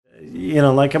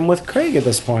like I'm with Craig at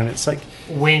this point. It's like,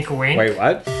 Wink, wink. Wait,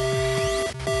 what?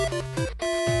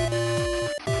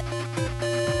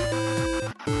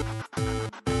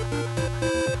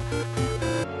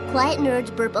 Quiet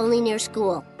nerds burp only near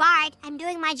school. Bart, I'm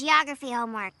doing my geography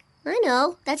homework. I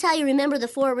know. That's how you remember the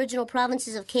 4 original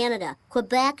provinces of Canada.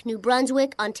 Quebec, New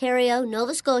Brunswick, Ontario,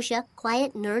 Nova Scotia.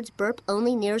 Quiet nerds burp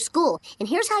only near school. And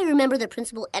here's how you remember the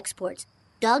principal exports.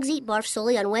 Dogs eat barf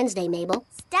solely on Wednesday, Mabel.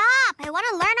 Stop! I want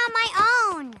to learn on my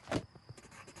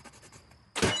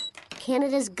own.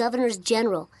 Canada's governors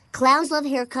general. Clowns love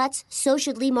haircuts, so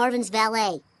should Lee Marvin's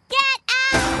valet. Get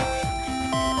out!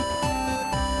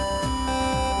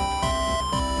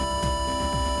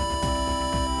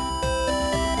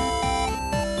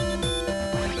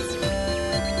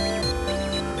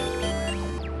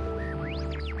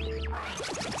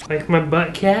 Like my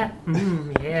butt, cat?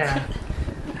 Yeah.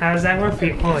 How does that work for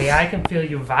you? Oh, yeah, I can feel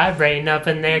you vibrating up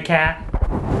in there, cat.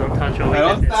 Don't touch all I my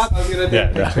don't goodness. stop. I was gonna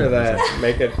take a picture of that.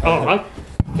 Make it. Oh,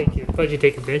 thank you. Why'd you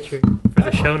take a picture for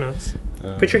the show notes?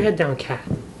 Put your head down, cat.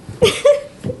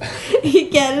 You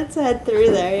get its head through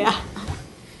there, yeah.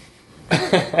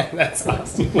 That's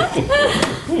awesome. I'm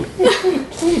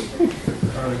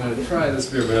gonna try this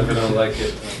beer, but if I don't like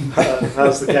it,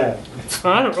 how's the cat?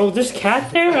 Oh, there's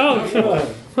cat there?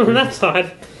 Oh, that's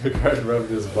odd. Picard rubbed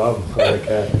his bum on the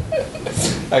cat.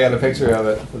 I got a picture of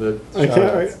it for the.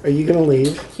 Okay, are you gonna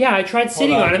leave? Yeah, I tried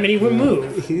sitting on him and he wouldn't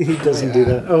move. He doesn't do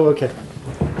that. Oh, okay.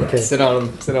 Okay. Sit on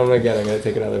him. Sit on him again. I'm gonna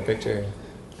take another picture.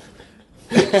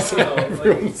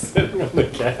 Everyone's sitting on the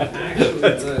cat.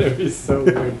 That's gonna be so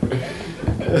weird.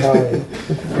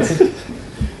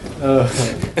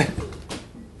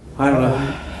 I don't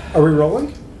know. Are we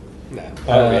rolling? No.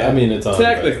 I mean, it's on.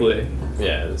 Technically. But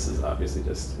yeah, this is obviously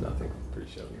just nothing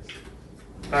pre-show.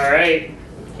 Alright,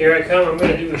 here I come. I'm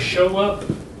gonna do a show up.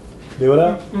 Do it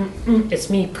up. It's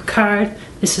me, Picard.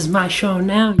 This is my show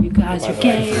now. You guys are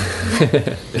gay.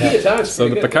 So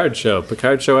the Picard Show.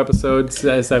 Picard Show episode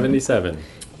 77.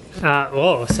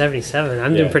 77.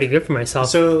 I'm doing pretty good for myself.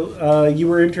 So, you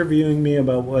were interviewing me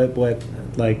about what,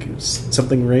 like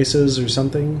something races or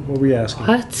something? What were you asking?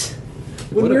 What?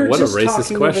 When What we a- were what a just racist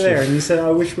talking question. over there, and you said,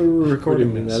 "I wish we were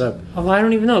recording Bring this." that up. Oh, I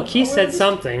don't even know. Keith said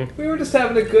something. We were just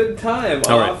having a good time.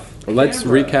 All right. off Let's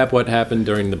camera. recap what happened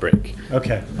during the break.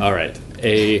 Okay. All right.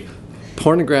 A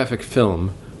pornographic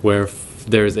film where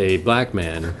there's a black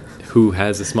man who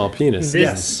has a small penis.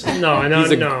 Yes. No.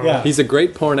 Yeah. He's a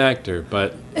great porn actor,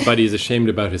 but he's ashamed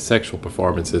about his sexual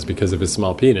performances because of his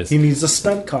small penis. He needs a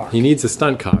stunt car. He needs a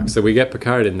stunt cock, so we get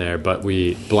Picard in there, but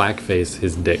we blackface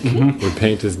his dick. We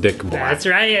paint his dick black. That's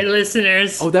right,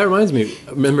 listeners. Oh, that reminds me.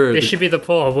 Remember, This should be the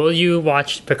poll. Will you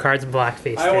watch Picard's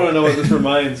blackface? I want to know what this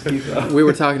reminds Keith of. we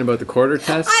were talking about the quarter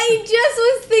test. I just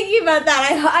was thinking about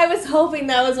that. I was hoping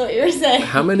that was what you were saying.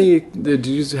 How many did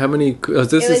you use? How many?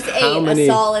 This It is was how 8, many? a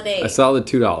solid 8. A solid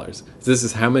 $2. This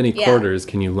is how many Yeah. quarters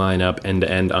can you line up end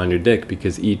to end on your dick,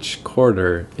 because each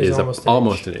quarter is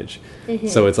almost an an inch.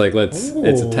 So it's like it's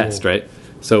a test, right?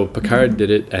 So Picard did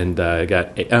it and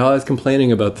got. And I was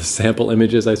complaining about the sample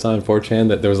images I saw on 4chan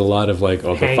that there was a lot of like,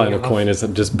 oh, the Hanging final off. coin is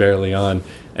just barely on,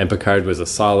 and Picard was a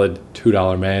solid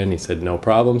 $2 man. He said no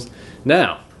problems.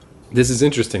 Now, this is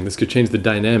interesting. This could change the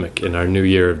dynamic in our new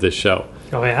year of this show.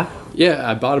 Oh, yeah? Yeah,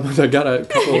 I bought him. I got a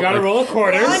couple. You got to roll of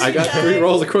quarters. I got 3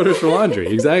 rolls of quarters for laundry.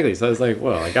 Exactly. So I was like,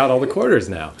 well, I got all the quarters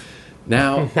now.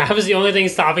 Now, That was the only thing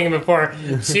stopping him before.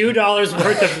 $2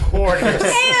 worth of quarters.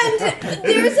 And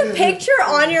there's a picture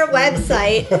on your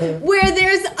website where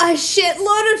there's a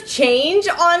shitload of change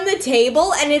on the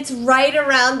table, and it's right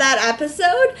around that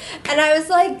episode. And I was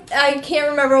like, I can't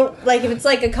remember, like, if it's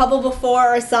like a couple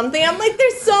before or something. I'm like,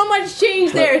 there's so much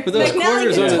change there. but those McNally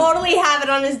quarters can are- totally have it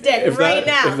on his dick right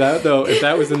now. If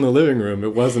that was in the living room,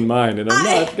 it wasn't mine, and I'm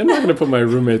not going to put my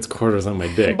roommate's quarters on my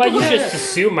dick. But you just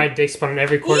assume my dick's put on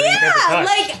every quarter you've ever Yeah, touched.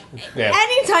 like, Yeah.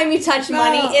 anytime you touch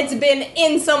money, it's been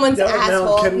in someone's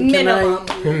asshole, minimum.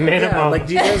 Minimum. Yeah, like,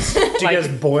 do you guys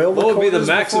boil the What would be the quarters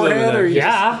maximum beforehand, of that? or you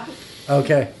Yeah. just-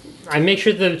 Okay. I make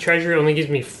sure the treasury only gives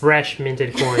me fresh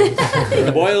minted coins.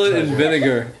 Boil it in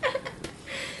vinegar.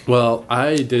 Well,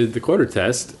 I did the quarter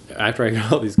test after I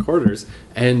got all these quarters,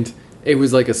 and it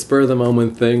was like a spur of the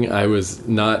moment thing. I was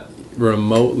not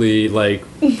remotely like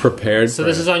prepared. So for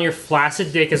this is on your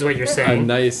flaccid dick, is what you're a saying.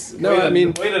 nice. No, I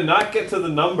mean, way to not get to the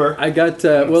number. I got.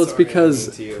 Well, it's sorry, because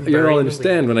I'm mean to you. you don't Very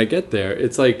understand when I get there.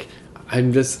 It's like. I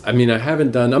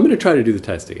haven't done. I'm going to try to do the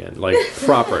test again, like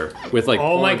proper with like.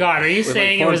 Oh my porn- God, are you with, like,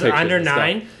 saying it porn was pictures under and stuff.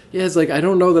 9? Yeah, it's like I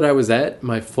don't know that I was at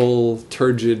my full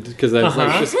turgid because I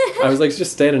was like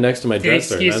just standing next to my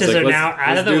dresser. And I was excuses like, are now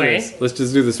out of the way. Let's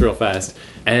just do this real fast.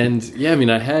 And yeah, I mean,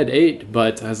 I had 8,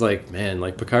 but I was like, man,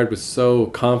 like Picard was so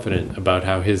confident about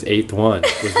how his 8th one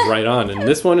was right on, and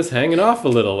this one is hanging off a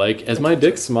little. Like, is my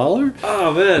dick smaller?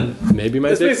 Oh man, Maybe my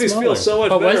this dick's makes me smaller. feel so much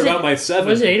But better about my 7.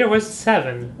 Was it 8 or was it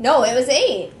 7? No, it was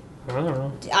 8. I don't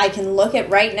know. I can look it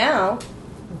right now.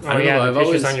 Oh don't yeah, know, the I've picture's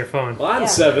always- on your phone. Well, I'm Yeah.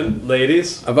 7,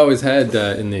 ladies. I've always had,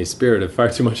 in the spirit of far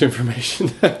too much information,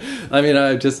 I mean,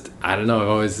 I don't know, I've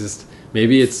always just,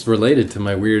 maybe it's related to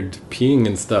my weird peeing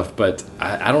and stuff, but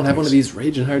I don't have one of these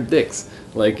raging hard dicks.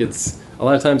 Like, it's, a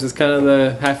lot of times it's kind of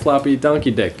the half floppy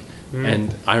donkey dick.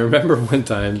 And I remember one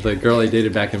time, the girl I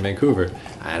dated back in Vancouver,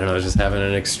 I don't know, I was just having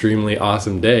an extremely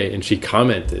awesome day, and she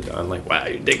commented on, like, wow,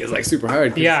 your dick is, like, super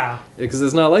hard. Yeah. Because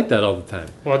it's not like that all the time.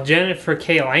 Well, Jennifer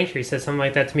K. Langtree said something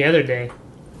like that to me the other day.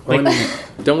 Well, I mean,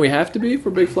 don't we have to be for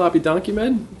big floppy donkey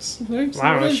men? Well,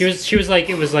 I don't know. She was like,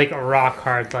 it was like a rock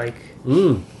hard, like.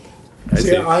 I See,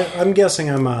 see. I'm guessing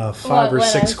I'm a 5 or what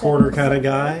 6 I quarter kind of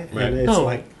guy, Right. and it's Oh.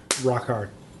 like rock hard.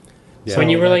 Yeah. When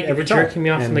you were like like every time. jerking me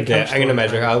off on the And, couch. I'm gonna one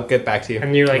measure. time, I'll get back to you.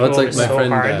 And you're like, Well, it's oh, like it's my so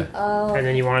friend, hard. Oh. And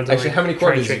then you wanted to Actually, like, how many try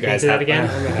and quarters do you trick me guys into have? that again.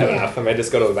 I don't have enough. I might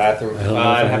just go to the bathroom. don't know if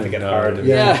I'd I have to have get it. hard.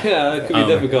 Yeah. Yeah, that could be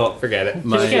difficult. Forget it.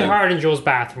 My, Just get hard in Joel's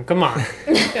bathroom. Come on.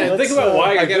 Yeah, think about why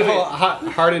I you're get doing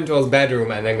it. hard in Joel's bedroom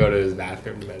and then go to his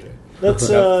bathroom to measure. Let's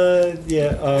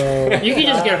You can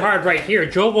just get hard right here.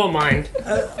 Joel won't mind.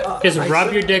 Just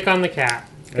rub your dick on the cat.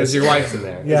 Because your wife's in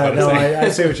there. is yeah, what I'm no, saying. I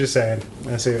see what you're saying.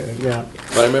 I see. Yeah,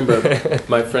 but I remember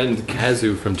my friend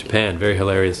Kazu from Japan, very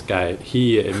hilarious guy.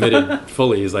 He admitted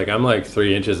fully, he's like, I'm like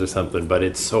 3 inches or something, but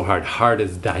it's so hard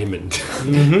as diamond.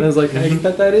 And I was like, I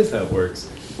bet that is how it works.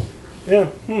 yeah.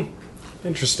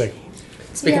 Interesting.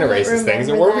 Speaking Yeah, of but racist things,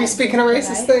 remember were we that, speaking of racist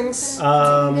right? things?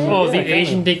 Oh, the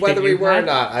Asian dick Whether that we you were or had?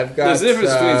 not, I've got. There's a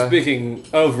difference between speaking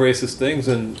of racist things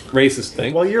and racist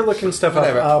things. Well, you're looking stuff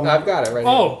Whatever. up. I've got it right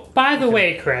Oh, by the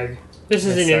way, Craig, this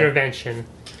is Yes, an sir. intervention. here.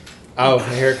 Oh,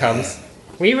 here it comes.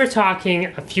 We were talking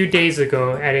a few days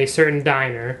ago at a certain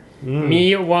diner.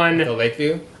 Me, The one,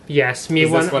 Lakeview? yes, me,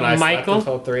 Is one, this when I slept Michael,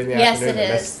 until 3 in the Yes, afternoon it and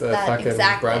is. missed the That fucking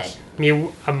exact brunch? day. me,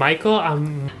 a Michael,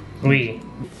 we,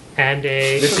 and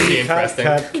This should be cut,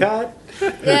 interesting. cut.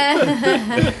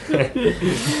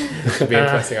 This should be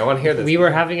interesting. I want to hear this. we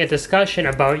were having a discussion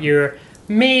about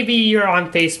maybe you're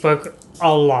on Facebook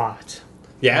a lot.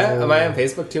 Yeah? Am I on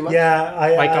Facebook too much? Yeah,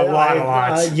 I Like a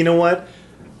lot. You know what?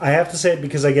 I have to say it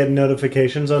because I get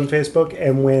notifications on Facebook,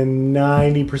 and when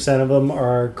 90% of them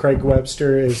are Craig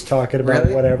Webster is talking about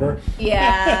Really? whatever.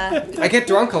 Yeah. I get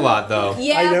drunk a lot, though.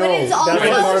 Yeah, I know. but it's That's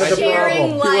also part of the sharing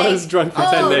problem. He like. was drunk for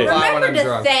oh, 10 days. Why when remember I'm to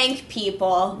drunk? thank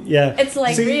people. Yeah, It's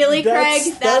like, See, really, Craig?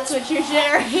 That's what you're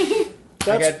sharing.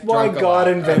 That's get why drunk a God lot.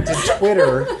 invented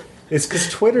Twitter. It's because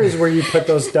Twitter is where you put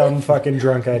those dumb fucking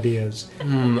drunk ideas.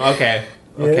 Okay. You-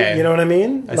 Okay. You know what I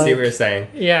mean? I see what you're saying.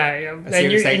 Yeah, I see and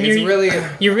what you're saying. It's really.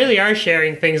 you really are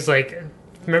sharing things like.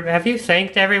 Have you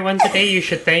thanked everyone today you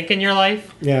should thank in your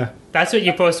life? Yeah. That's what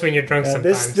you post when you're drunk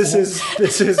sometimes. This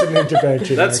is an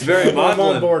intervention. That's actually. very I'm on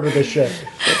maudlin. board with this shit.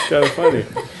 It's kind of funny.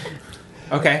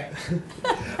 Okay.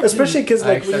 Especially because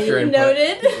I like accept your input.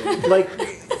 Noted. like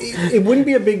it wouldn't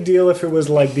be a big deal if it was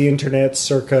like the internet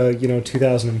circa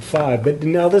 2005, but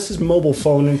now this is mobile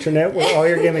phone internet where all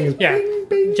you're getting is Yeah. bing,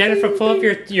 bing, Jennifer, bing, pull up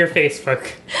bing. your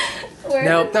Facebook. Where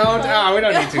No, did- don't. Oh, we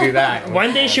don't need to do that.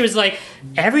 One day she was like,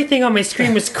 everything on my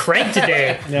screen was Craig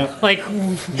today. Yeah. Like,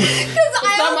 Because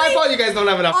It's not my fault you guys don't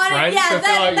have enough friends yeah, to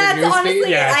fill out that's your honestly newsfeed. it.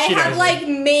 Yeah, I she have does. like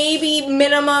maybe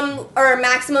minimum or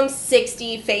maximum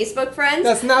 60 Facebook friends.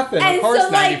 That's nothing. and Of course, so,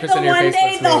 like, 90% the of your one day,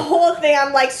 Facebook's the me. whole thing,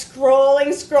 I'm like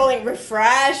scrolling,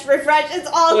 refresh. It's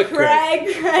all Look,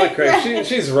 Craig. Look, Craig,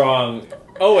 she's wrong.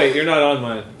 Oh wait, you're not on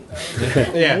mine.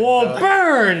 Yeah. whoa,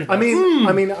 burn! I mean,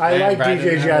 I Man, like Brandon,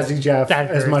 DJ Jazzy Jeff That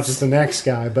as much hurts. as the next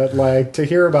guy, but like to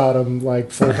hear about him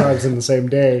like 4 times in the same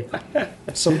day,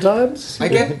 sometimes. I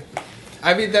get.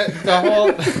 I mean, the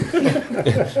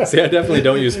whole. See, I definitely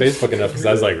don't use Facebook enough because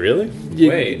I was like, really?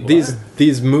 Wait,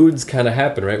 these moods kind of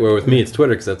happen, right? Where with me, it's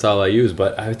Twitter because that's all I use.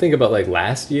 But I think about like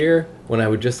last year when I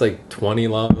would just like 20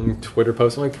 long Twitter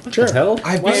posts. I'm like, what Sure. the hell?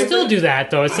 I've We been- still do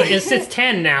that though. It's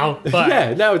 10 now, but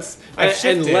Yeah, now it's and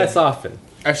shifted. less often.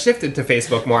 I've shifted to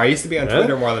Facebook more. I used to be on Huh?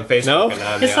 Twitter more than Facebook. No? and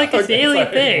now I'm it's the like a daily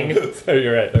thing. Sorry,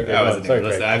 you're right. Okay, I wasn't sorry, even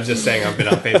listening. Craig. I was just saying I've been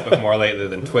on Facebook more lately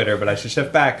than Twitter, but I should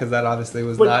shift back because that obviously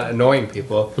was But- not annoying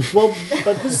people. Well,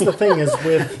 but this is the thing is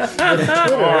with Twitter. for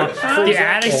The example,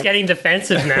 addict's getting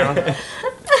defensive now.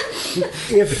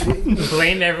 if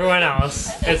Blame everyone else.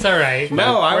 It's all right.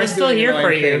 No, I We're was still doing here for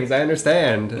annoying you. things. I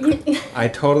understand. I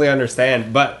totally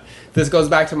understand. But This goes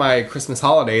back to my Christmas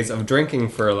holidays of drinking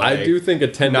for like I do think a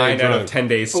 10-day 9 out drunk. of 10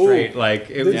 days straight. Like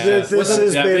it was This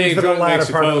has been for the latter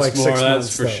part of like 6 months.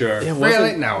 That's for though. sure.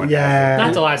 really no. Yeah.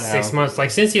 Not the last 6 months. Like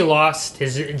since he lost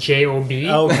his job,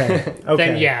 Okay.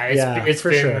 then it's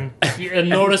for been a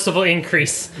noticeable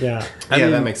increase. Yeah. Yeah,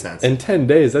 that makes sense. In 10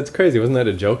 days, that's crazy. Wasn't that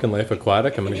a joke in Life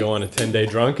Aquatic? I'm going to go on a 10-day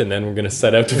drunk, and then we're going to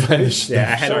set out to find a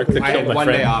Yeah, I shark that had killed my one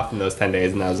friend. day off in those 10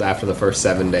 days, and that was after the first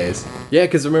 7 days. Yeah,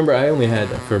 because remember, I only had,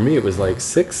 for me, it was like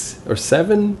 6 or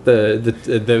 7,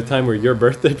 the time where your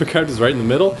birthday, Picard, was right in the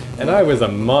middle, and I was a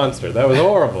monster. That was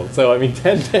horrible. So, I mean,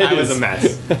 10 days. I was a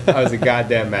mess. I was a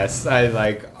goddamn mess.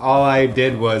 All I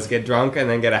did was get drunk and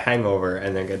then get a hangover,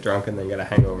 and then get drunk and then get a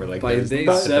hangover. Like By there's- day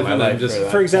But- 7, my I'm life just for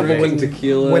that. For example, drinking when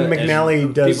tequila when and McNally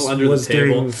people under was the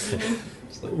table. doing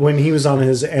when he was on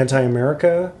his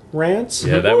anti-America rants.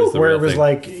 Yeah, that was the where real it was thing.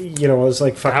 like it was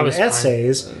like fucking was fun.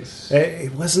 essays.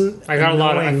 It wasn't. I got a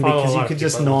lot of- I annoying follow a because lot you of could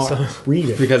just people, not so- read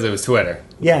it. because it was Twitter.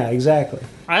 Yeah, exactly.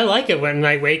 I like it when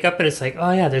I wake up and it's like,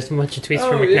 oh yeah, there's a bunch of tweets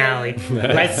from Oh, yeah.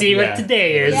 McNally. Let's see Yeah. what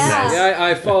today is. Yeah. Yeah,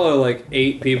 I follow like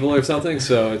 8 people or something,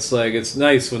 so it's like it's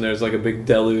nice when there's like a big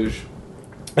deluge.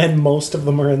 And most of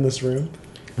them are in this room.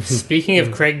 Speaking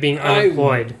of Craig being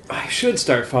unemployed, I should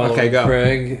start following Okay, go.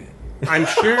 Craig. I'm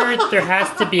sure there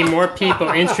has to be more people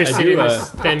interested in this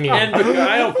than me. And Picard,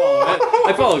 I don't follow it.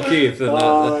 I follow Keith. And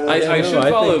I should I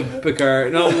follow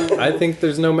Picard. No, I think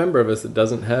there's no member of us that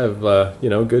doesn't have,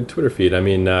 good Twitter feed. I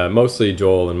mean, mostly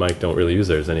Joel and Mike don't really use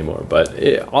theirs anymore, but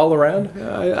all around,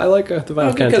 I like the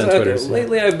Vinyl Cans because on Twitter.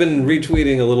 lately I've been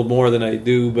retweeting a little more than I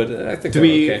do, but I think Do I'm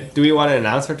we okay. do we want to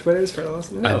announce our Twitters for the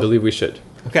listeners? I believe we should.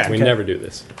 Okay. We never do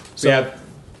this. So we have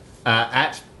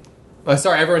at. Oh,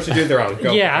 sorry, everyone should do their own.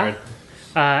 Go, Yeah. Aaron.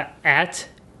 At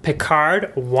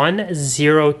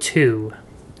Picard102.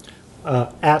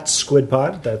 At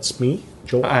SquidPod, that's me,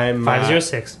 Joel. I'm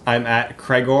 506. I'm at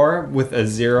Craigor with a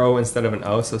 0 instead of an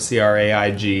O, so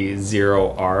CRAIG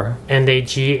 0R. And a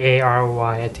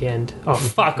GARY at the end. Oh,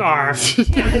 fuck R.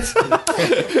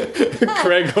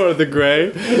 Craig or the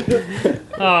Gray.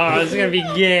 Oh, it's gonna be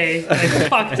gay. I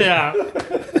fucked it up.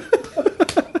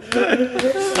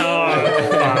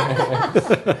 Oh,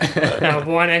 fuck. Now,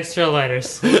 1 extra letter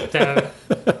slipped out.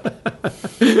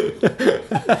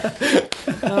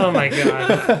 Oh my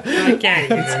god. I can't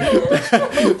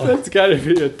even. That's got to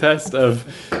be a test of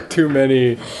too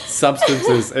many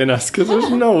substances in us, because there's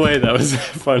no way that was that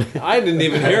funny. I didn't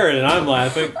even hear it, and I'm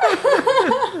laughing.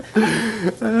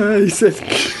 He said...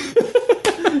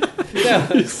 Yeah,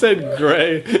 he said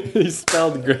gray. He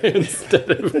spelled gray instead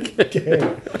of gay.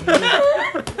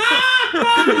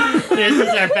 This is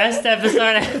our best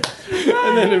episode ever.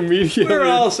 And then immediately... We're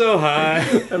all so high.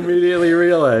 Immediately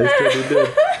realized what he did.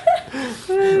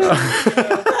 1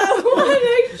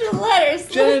 extra letter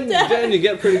slipped out. Jen, you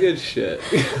get pretty good shit.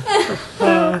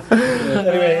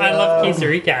 Anyway, I love Keith's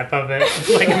recap of it.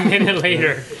 Like a minute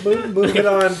later. moving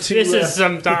on to This is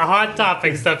some hot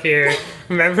topic stuff here.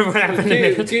 Remember what happened a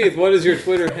minute? Keith, what is your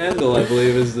Twitter handle? I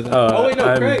believe is the. Oh wait, no,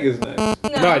 I'm- Craig is next. No,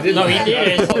 I didn't. No, he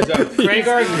did. Craig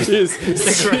Is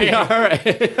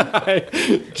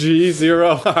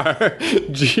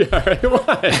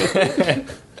CRAIG0RGRAY.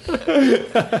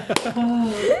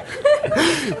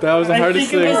 That was the I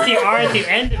hardest think it was thing. the R at the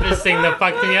end of this thing that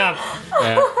fucked me up.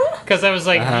 Because I was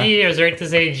like, G, I was right to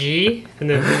say G, and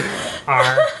then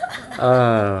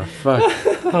R. Fuck.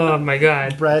 Oh my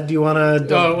god. Brad, do you want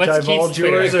to Oh, what's divulge Keith's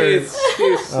yours? Or?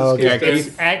 Keith's Oh, okay. Yeah, It's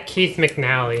Keith. at Keith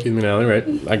McNally. Keith McNally, right?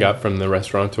 I got from the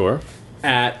restaurateur.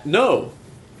 at no.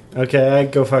 Okay,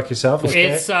 go fuck yourself. Okay.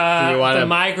 It's Do you wanna- the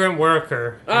migrant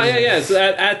worker. Oh yeah. So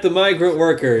at the migrant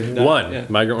worker. No, One. Yeah.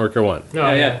 Migrant worker one.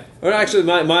 Oh, Yeah. Or actually,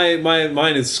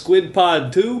 mine is Squid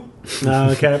Pod 2.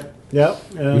 Okay. Yep.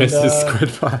 And, Mrs.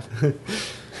 Squidpot.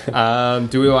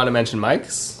 Do we want to mention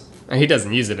Mike's? He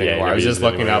doesn't use it Yeah, he anymore. I never was just uses it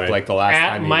looking anymore, up right. like the last At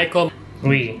time. Michael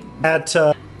Lee. At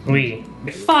Lee.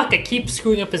 Fuck, I keep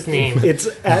screwing up his name. it's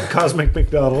at Cosmic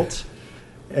McDonald,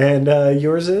 and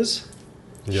yours is.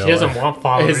 She doesn't want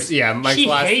followers. Mike's She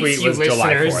last hates tweet you, was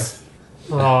July listeners.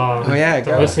 4th. Oh, yeah,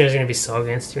 the go. listeners are gonna be so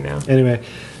against you now. Anyway,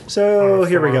 so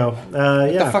here we go.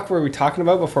 What Yeah. the fuck were we talking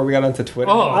about before we got onto Twitter?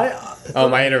 Oh, Oh,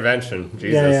 my intervention.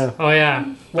 Jesus. Yeah. oh yeah.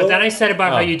 But then I said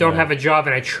about how you don't have a job,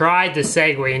 and I tried to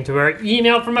segue into our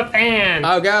email from a fan.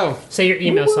 Oh, go. Say your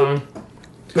email song.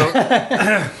 Go.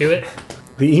 Do it.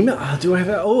 The email. Do I have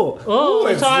it? Oh,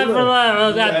 It's time for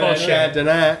that bullshit.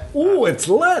 oh, it's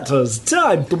letters.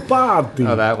 Time to party.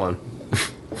 Oh, that one.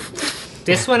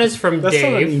 This one is from That's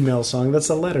not an Dave. email song. That's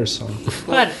a letter song.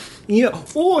 But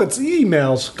Oh, it's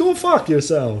emails. Go fuck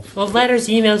yourself. Well, letters,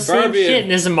 emails, same Barbie. shit in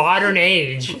this modern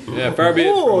age. Yeah, far be it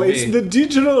Oh, from it's me. the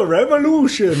digital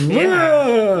revolution.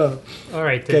 Yeah. All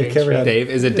right, Okay, Dave. carry on. Dave,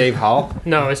 is it Dave Hall?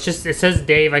 No, it says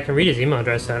Dave. I can read his email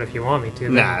address out if you want me to.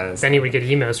 Nah, Then he would get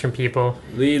emails from people.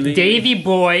 Lee. Davy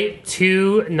Boy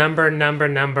 2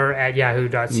 number at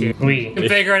yahoo.ca. You can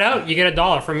figure it out. You get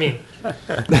 $1 from me.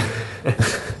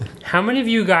 How many of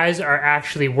you guys are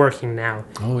actually working now?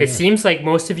 Oh, It yeah. seems like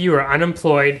most of you are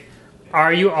unemployed.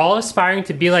 Are you all aspiring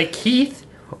to be like Keith,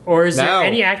 or is there No.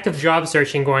 any active job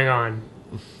searching going on?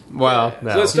 Well, So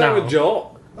no. let's start No. with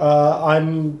Joel.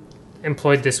 I'm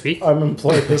Employed this week?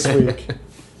 employed this week.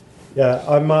 Yeah,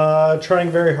 I'm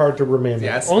trying very hard to remain.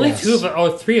 Yes. Only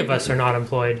Yes. three of us are not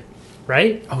employed,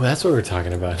 right? Oh, that's what we're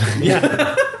talking about. You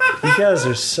guys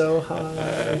are so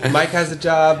high. Mike has a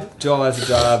job. Joel has a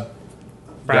job.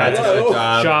 Brad, Brad's got a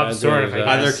job. job sort of. I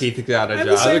Other guess. Keith got a the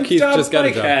job. same Other Keith job just got a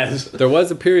Mike job. has. There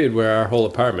was a period where our whole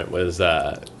apartment was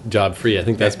job free. I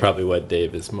think that's probably what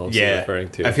Dave is mostly Yeah, referring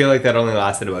to. I feel like that only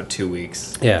lasted about 2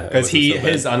 weeks. Yeah, it because wasn't so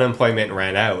bad. his unemployment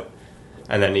ran out,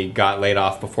 and then he got laid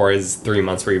off before his 3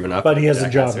 months were even up. But he has a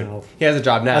That job got soon. now. He has a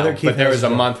job now, Other Keith but there has was a a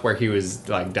job. month where he was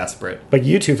like desperate. But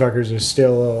you two fuckers are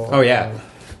still. Oh yeah,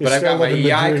 you're but I've still got my living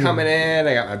the EI dream. coming in.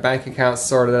 I got my bank account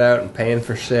sorted out and paying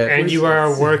for shit. And you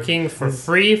are working for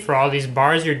free for all these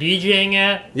bars you're DJing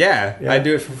at? Yeah, Yeah. I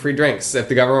do it for free drinks. If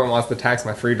the government wants to tax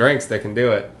my free drinks, they can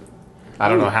do it. I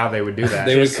don't know how they would do that.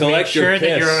 They would Just make collect your sure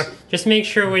that piss. just make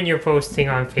sure when you're posting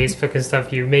on Facebook and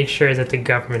stuff, you make sure that the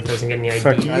government doesn't get any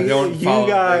Fuck ideas. you. I don't You follow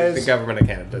guys- the government of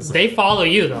Canada. They follow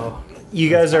you though. You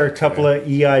guys are a couple of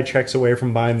EI checks away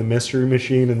from buying the mystery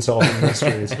machine and solving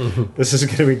mysteries. This is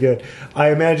going to be good.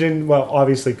 I imagine. Well,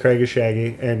 obviously Craig is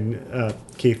Shaggy and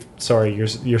Keith. Sorry, you're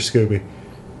Scooby.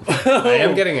 I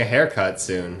am getting a haircut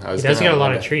soon. I was He does gonna get a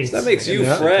lot love of it. trees. That makes you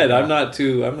Yeah. Fred. I'm not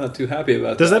too happy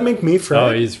about Does that make me Fred?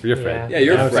 Oh, he's your friend. Yeah,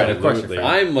 you're Okay. Fred. Of course you're Absolutely.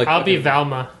 Fred. I'm like I'll be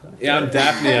Velma. Yeah, I'm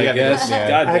Daphne, I Yeah, guess. yeah.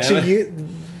 God damn Actually, it. you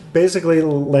basically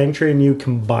Langtree and you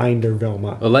combined are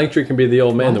Velma. Well, Langtree can be the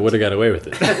old man that would have got away with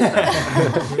it.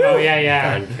 Oh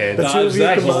yeah. Darn kid. The No, two of you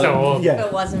exactly. He's so combined- old. If Yeah.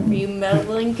 it wasn't for you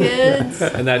meddling kids.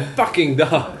 And that fucking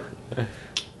dog.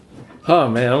 Oh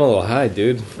man, I'm a little high,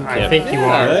 dude. I think you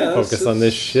are. Yeah, Focus on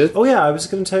this shit. Oh yeah, I was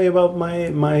going to tell you about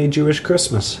my Jewish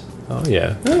Christmas. Oh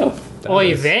yeah. Oh, Oy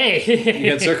you vey.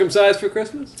 get circumcised for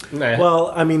Christmas? Nah.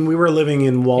 Well, I mean, we were living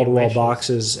in wall-to-wall wishes.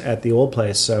 boxes at the old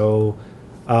place, so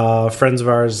friends of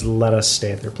ours let us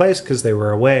stay at their place because they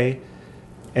were away,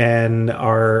 and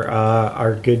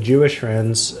our good Jewish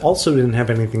friends also didn't have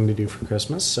anything to do for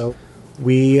Christmas, so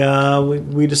we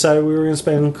decided we were going to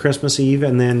spend Christmas Eve,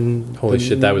 and then Holy the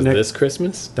shit, that was next- this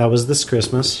Christmas? That was this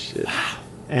Christmas. Shit.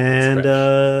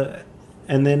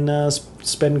 And then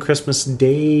spend Christmas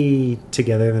Day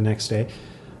together the next day.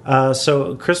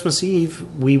 So Christmas Eve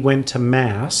we went to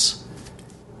mass,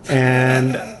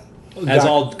 and As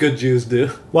all good Jews do.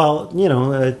 well, you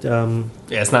know,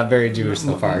 yeah, it's not very Jewish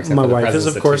so far. Except my for the wife is presents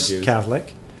of that course she Jews.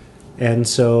 Catholic, and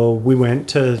so we went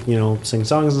to sing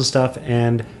songs and stuff,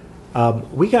 and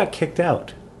we got kicked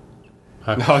out.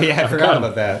 Oh yeah, I forgot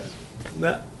about that.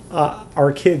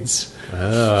 Our kids.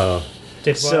 Oh.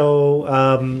 Did what?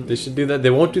 So They should do that. They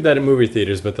won't do that in movie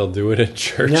theaters, but they'll do it at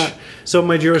church. yeah. So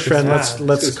my Jewish friend, Ah.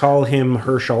 let's call him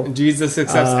Herschel. Jesus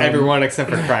accepts everyone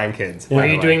except for crying kids. Were by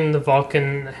you the way. doing the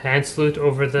Vulcan hand salute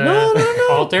over the No.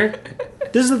 altar?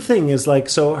 This is the thing is like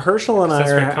so Herschel and I That's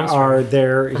where it comes are from.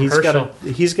 there.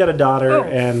 He's got a daughter Oh,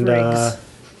 and frigs.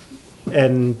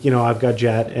 I've got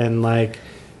Jet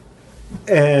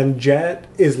and Jet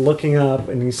is looking up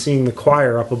and he's seeing the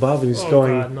choir up above and he's Oh,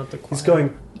 going God, not the choir. he's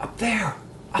going up there.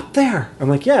 I'm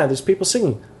like, yeah, there's people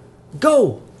singing.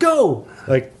 Go.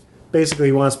 Like basically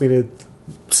he wants me to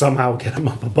somehow get him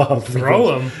up above.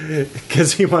 Throw him.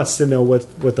 because he wants to know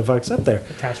what the fuck's up there.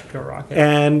 Attached to a rocket.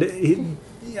 And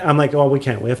I'm like, oh, we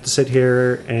can't. We have to sit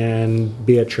here and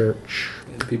be at church.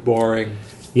 It'd be boring.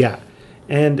 Yeah.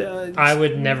 And, I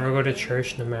would never go to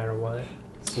church no matter what.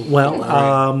 well,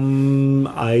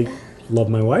 I love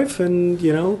my wife, and,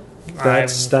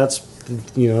 that's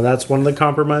one of the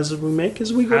compromises we make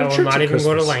is we go I to will church not at even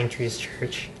go to Christmas. Langtree's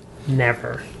church.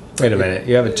 Never. Wait a minute,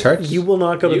 you have a church? You will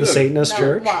not go to You the have- Satanist No,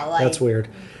 church? well, like- That's weird.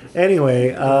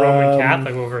 Anyway. Roman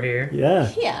Catholic over here. Yeah.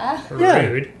 Yeah. Yeah.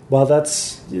 Rude. Well,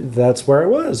 that's where I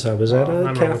was. I was at a I'm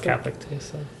Roman Catholic. Catholic too,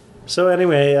 so So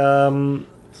anyway,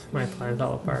 my plans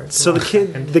all apart. so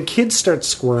the kids start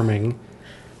squirming,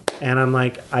 and I'm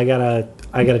like, I gotta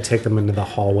take them into the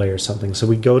hallway or something. So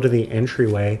we go to the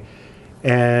entryway,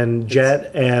 and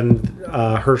Jet and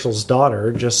Herschel's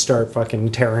daughter just start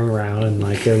fucking tearing around, and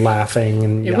like they're laughing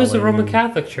and It was a yelling Roman and-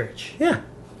 Catholic church. Yeah,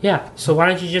 Yeah, so why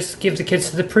don't you just give the kids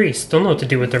to the priest? They'll know what to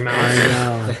do with their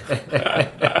mouths.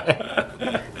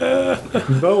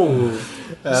 Boom.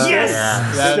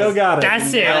 Yes! Still got it.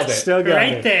 That's it. Still got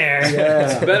right it. there. Yeah.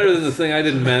 It's better than the thing I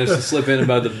didn't manage to slip in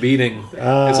about the beating.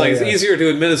 It's easier to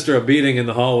administer a beating in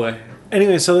the hallway.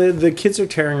 Anyway, so the kids are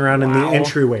tearing around in the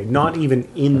entryway, not even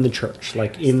in the church,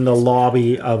 like in the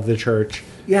lobby of the church.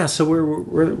 Yeah, so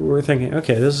we're thinking,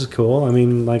 okay, this is cool. I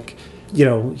mean, like, you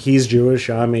know, he's Jewish,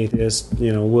 I'm atheist.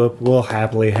 You know, we'll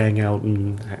happily hang out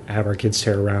and have our kids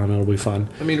tear around. It'll be fun.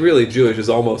 I mean, really, Jewish is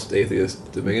almost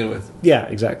atheist to begin with. Yeah,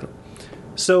 exactly.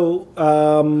 So,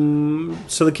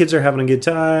 so the kids are having a good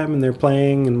time and they're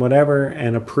playing and whatever,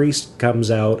 and a priest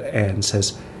comes out and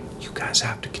says, "You guys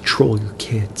have to control your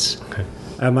kids."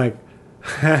 I'm like,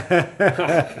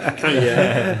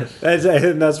 Yeah.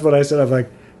 that's what I said. I'm like,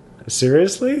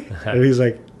 seriously? And he's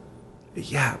like,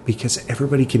 yeah, because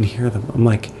everybody can hear them. I'm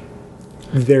like,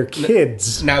 they're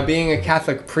kids. Now, being a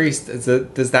Catholic priest,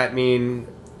 does that mean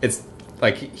it's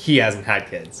like he hasn't had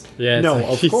kids? Yeah, it's No, like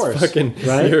of he's course, fucking,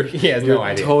 right? He has you're no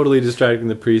idea. totally distracting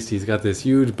the priest. He's got this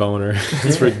huge boner.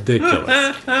 It's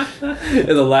ridiculous. And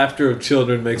the laughter of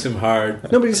children makes him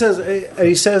hard. No, but he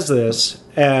says this,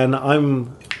 and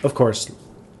I'm, of course,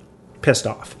 pissed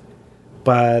off.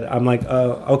 But I'm like,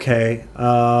 okay,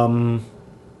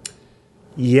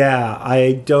 yeah,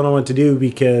 I don't know what to do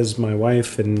because my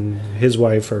wife and his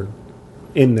wife are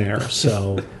in there.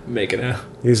 So Make it out.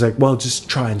 he's like, well, just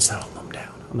try and settle them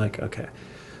down. I'm like, okay.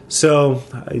 So,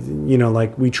 you know,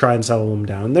 like we try and settle them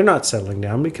down. They're not settling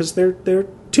down because they're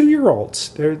 2-year-olds.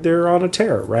 They're on a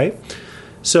tear, right?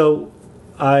 So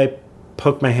I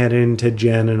poke my head into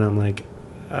Jen and I'm like,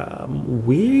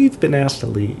 we've been asked to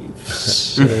leave.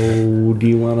 So do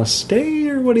you want to stay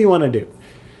or what do you want to do?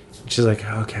 She's like,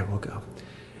 okay, we'll go.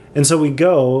 And so we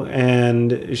go,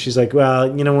 and she's like,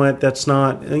 well, you know what, that's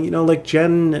not, you know, like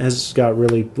Jen has got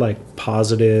really, like,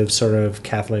 positive sort of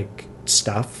Catholic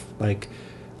stuff. Like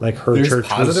her There's church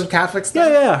positive was... Catholic stuff?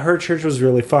 Yeah, her church was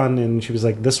really fun, and she was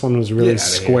like, this one was really Get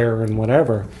outta here. square and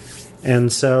whatever.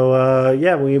 And so,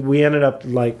 yeah, we ended up,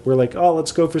 like, we're like, oh,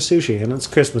 let's go for sushi. And it's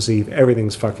Christmas Eve.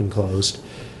 Everything's fucking closed.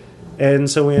 And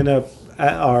so we end up,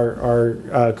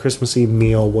 our Christmas Eve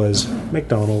meal was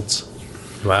McDonald's.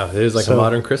 Wow, it is like So- a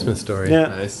modern Christmas story. Yeah.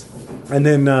 Nice. And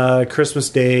then Christmas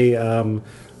Day,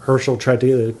 Herschel tried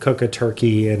to cook a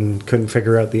turkey and couldn't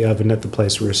figure out the oven at the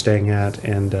place we were staying at.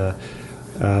 And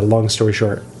long story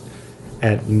short,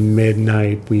 at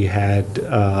midnight we had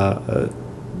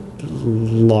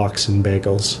lox and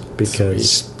bagels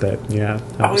because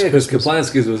Because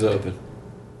Kaplansky's was open.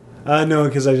 No,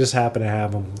 because I just happen to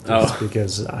have them. Oh.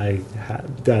 Because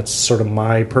that's sort of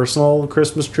my personal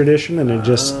Christmas tradition, and it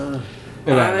just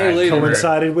I laid in bed.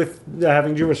 coincided with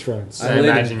having Jewish friends. I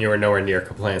imagine you were nowhere near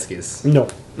Kaplansky's. No.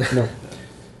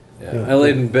 Yeah, I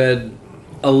laid in bed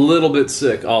a little bit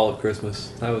sick all of Christmas.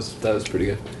 That was pretty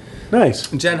good.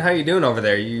 Nice. Jen, how you doing over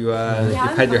there? You I'm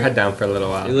had your fine. head down for a little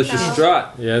while. You look No. distraught.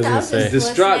 Yeah, I was That gonna was say. just-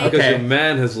 Distraught because Okay. your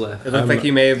man has left. It looked like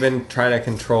you may have been trying to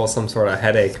control some sort of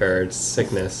headache or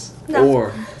sickness.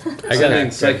 Or I got sending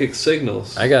it. psychic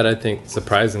signals. I think,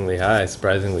 surprisingly high,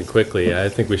 surprisingly quickly. I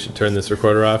think we should turn this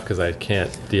recorder off because I can't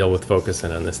deal with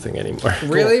focusing on this thing anymore.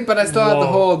 Really? But I still have the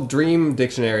Whoa. whole dream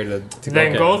dictionary to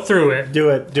Then go. go through it. Do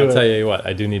it. I'll tell you what,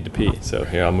 I do need to pee, so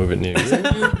here, I'll move it near you.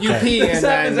 You pee and happens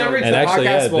then every And actually,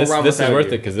 yeah, podcast will this run is without worth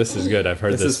you. it because this is good. I've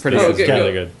heard This this. is pretty this good. is Okay,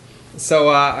 really good. good. So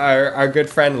our good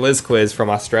friend Liz Quiz from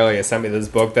Australia sent me this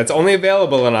book that's only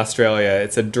available in Australia.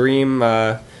 It's a dream,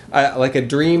 like a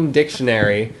dream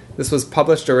dictionary. This was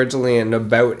published originally in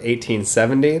about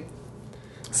 1870. I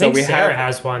think we Sarah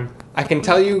have. has one. I can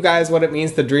tell you guys what it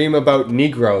means to dream about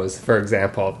Negroes, for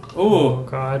example. Oh, Ooh,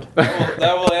 God.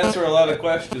 that will answer a lot of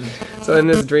questions. So in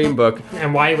this dream book,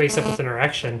 And why he wakes up with an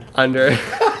erection. under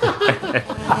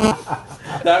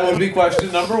That would be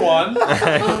question number one.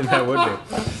 that would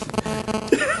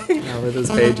be. Now where does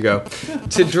this page go?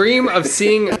 To dream of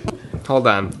seeing. Hold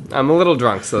on, I'm a little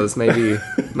drunk, so this may be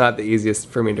not the easiest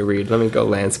for me to read. Let me go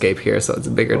landscape here, so it's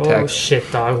a bigger Oh, text. shit,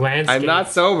 dog. Landscape. I'm not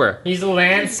sober. He's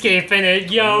landscaping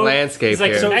it, yo. Landscape He's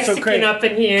like here. Mexican Craig, up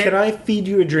in here. Can I feed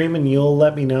you a dream and you'll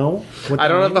let me know? What I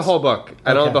that don't have the means? whole book.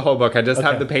 I don't have Okay. the whole book. I just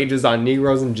have Okay. the pages on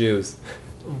Negroes and Jews.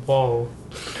 Whoa.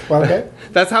 Okay.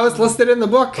 That's how it's listed in the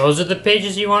book. Those are the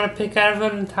pages you want to pick out of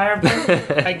an entire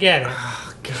book? I get it.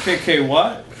 Okay,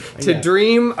 what? To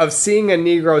dream of seeing a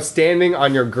Negro standing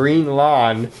on your green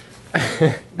lawn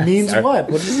Means what?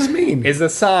 What does this mean? is a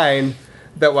sign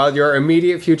that while your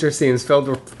immediate future seems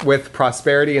filled with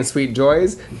prosperity and sweet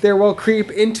joys, there will creep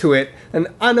into it an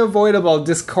unavoidable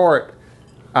discord,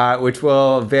 which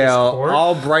will veil Discord?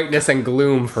 all brightness and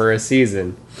gloom for a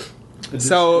season.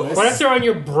 So What if they're on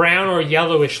your brown or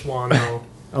yellowish lawn, though?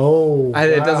 Oh,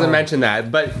 it wow. doesn't mention that,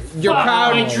 but you're My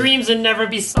proud. dreams would never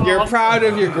be solved. You're proud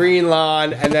of your green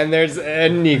lawn, and then there's a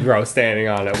Negro standing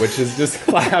on it, which is just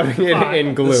clouding it in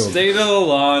The gloom. state of the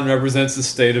lawn represents the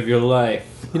state of your life.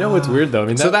 You know what's weird though? I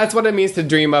mean, So that's what it means to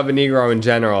dream of a Negro in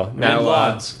general. Now, And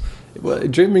lawns. well,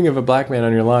 dreaming of a black man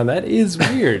on your lawn, that is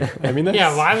weird. I mean, that's,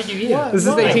 Yeah, why would you either? this is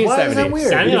Why? Why is 1870. that weird?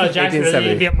 Samuel L. Jackson doesn't need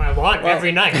to be on my lawn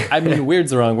every night. I mean,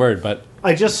 weird's the wrong word, but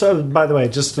I just saw, by the way,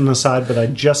 just an aside, but I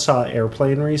just saw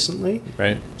Airplane recently.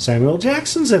 right. Samuel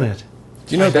Jackson's in it.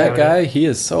 Do you know that guy? He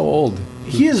is so old,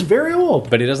 He is very old.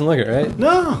 but he doesn't look it, right?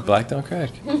 No. Black don't crack.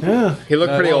 Yeah. He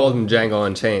looked pretty old in Django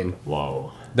Unchained.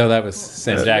 Whoa. No, that was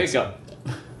Sam Jackson. Makeup.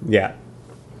 Yeah.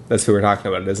 That's who we're talking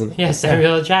about, isn't it? Yeah,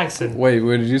 Samuel L. Jackson. Wait,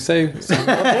 what did you say?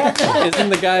 Isn't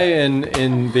the guy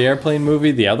in the Airplane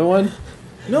movie the other one?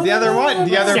 No, The other one?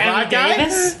 The other Sammy black guy?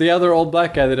 Davis? The other old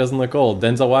black guy that doesn't look old,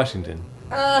 Denzel Washington.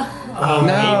 Oh,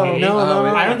 maybe. no.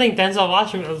 I don't think Denzel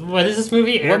Washington. What is this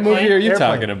movie? What movie are you Airplane.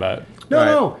 talking about? No, Right.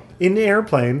 no. In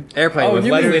Airplane. Airplane with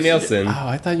you Leslie mean- Nielsen. Oh,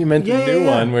 I thought you meant the Yeah, new yeah,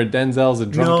 yeah. one where Denzel's a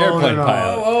drunk No, airplane no, no.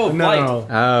 pilot. Oh, No, Flight. no.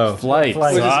 Oh. Flight.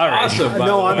 Flight. Which is Sorry. awesome, by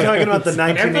No, the I'm way. talking about the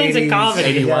 1980s. Airplane's a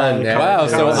comedy. Yeah. Wow,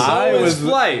 so comedy. I So was is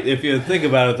Flight, if you think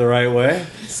about it the right way.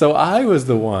 So I was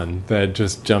the one that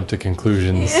just jumped to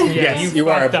conclusions. Yeah, Yes, you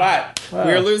are, fucked up. but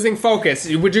we're losing focus.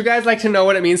 Would you guys like to know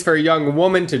what it means for a young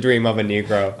woman to dream of a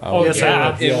Negro? Oh, Yes, I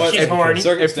yeah. would. In what She's horny.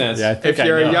 circumstance? Yeah, I think If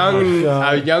you're I a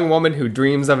know. young woman who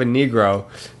dreams of a Negro,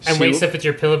 And she, wakes up with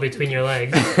your pillow between your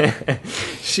legs.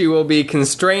 she will be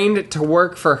constrained to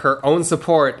work for her own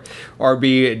support or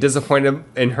be disappointed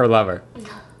in her lover.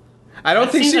 I don't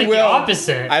That think seems she like the will.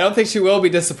 opposite. I don't think she will be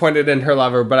disappointed in her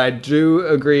lover, but I do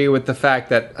agree with the fact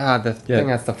that the thing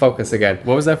has to focus again.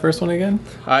 What was that first one again?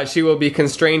 She will be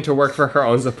constrained to work for her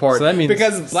own support. So that means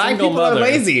because black single people are mother.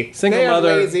 lazy. Single they are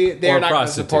mother lazy. They or are not going to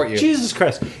prostitute. support you. Jesus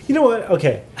Christ. You know what?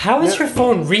 Okay. How is your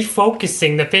phone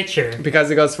refocusing the picture? Because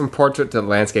it goes from portrait to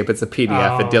landscape. It's a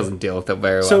PDF. Oh. It doesn't deal with it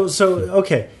very well. So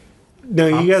okay. No,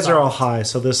 you guys are all high,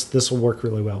 so this will work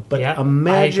really well. But Yeah, I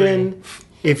imagine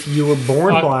if you were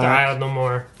born Fuck black. dial no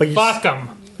more. But you- Fuck them.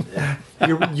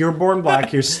 You're born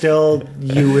black. You're still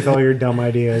you with all your dumb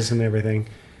ideas and everything.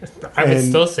 I would And-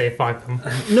 still say fuck them.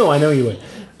 No, I know you would.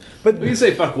 You can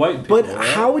say fuck white people. But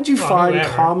how would you find whoever.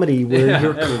 comedy where Yeah,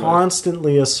 you're everybody.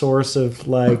 constantly a source of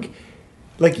like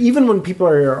even when people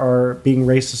are being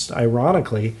racist,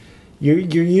 ironically, you're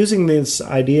using this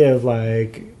idea of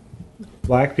like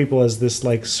black people as this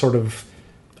like sort of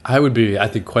I would be, I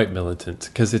think, quite militant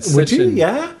because it's Would such you? an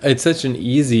Yeah? it's such an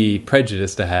easy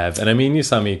prejudice to have. And I mean, you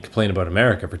saw me complain about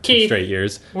America for 2 Keith. straight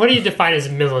years. What do you define as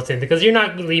militant? Because you're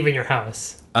not leaving your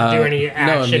house to do any no, I mean,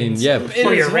 actions yeah,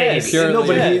 for your race. purely- no,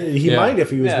 but he Yeah. might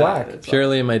if he was Yeah. black.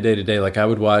 Purely in my day to day, like I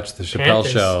would watch the Chappelle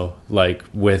Panthers. show like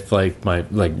with like my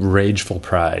like rageful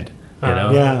pride. You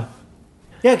know? Yeah,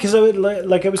 yeah, because I would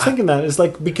like I was thinking that it's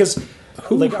like because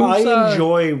like who's, I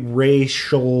enjoy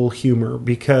racial humor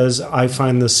because I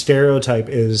find the stereotype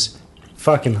is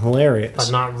fucking hilarious.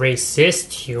 But not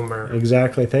racist humor.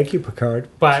 Exactly. Thank you, Picard.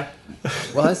 But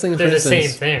Well, I was thinking, They're for the same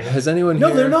instance, thing. Has anyone No,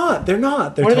 here? they're not. They're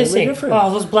not. They're what are they totally saying? different.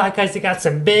 Oh, those black guys that got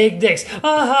some big dicks.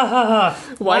 Ah, ha, ha, ha.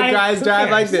 White Why- guys who drive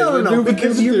cares? like this. No,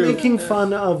 because you're making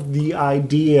fun of the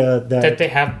idea That they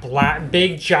have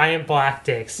big, giant black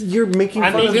dicks. you're making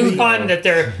I'm fun of making the, fun that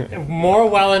they're more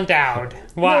well endowed.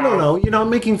 Wow. No. You're not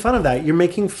making fun of that. You're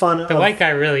making fun The of white guy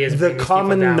really is the bringing these people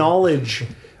common down. knowledge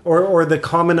or the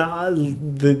common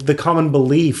the common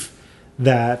belief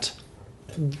that.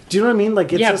 Do you know what I mean?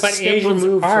 Like it's Yeah, a but step Asians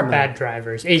removed are from bad that.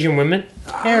 drivers. Asian women,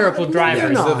 terrible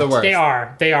drivers. not. They're the worst. They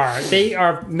are. They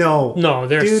are. No, No,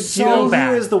 they're dude. so you know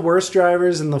bad. who is the worst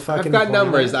drivers in the fucking? I've got planet?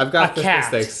 numbers. I've A got cat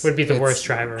statistics. would be the It's- worst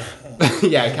driver.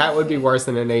 Yeah, a cat would be worse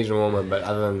than an Asian woman, but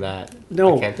other than that,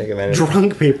 No, I can't think of any.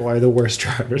 drunk people are the worst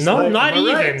drivers. No, Like, not am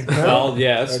I right? even. Well,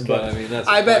 yes, but I mean that's.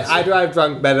 I bet I drive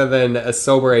drunk better than a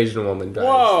sober Asian woman drives.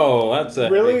 Whoa, that's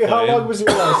a Really? big How claim. long was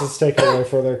your license taken away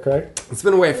for there, Craig? It's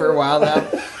been away for a while now.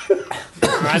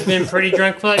 I've been pretty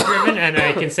drunk while driven, and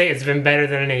I can say it's been better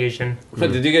than an Asian.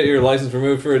 Did you get your license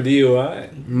removed for a DUI?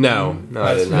 No,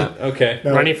 I did not. Okay.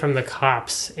 No. Running from the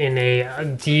cops in a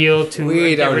deal to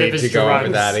We get don't rid need of to his go drugs.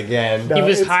 over that again. No. He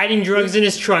was it's- hiding drugs in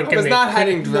his trunk. I was and not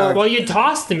hiding drugs. Well, you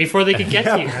tossed them before they could get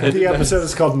to you. The episode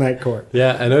is called Night Court.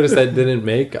 Yeah, I noticed that didn't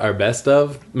make our best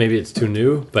of. Maybe it's too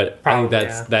new, but I Probably,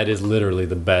 think that is literally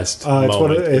the best. It's one of-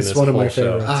 moment in it's this one of my whole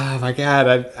show. favorites. Oh my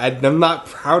god, I'm not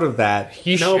proud of that.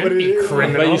 You No, should but be, it, Chris.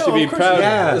 criminal. But you should be proud.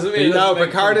 Yeah. Doesn't mean it No, doesn't make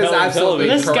Picard is compelling absolutely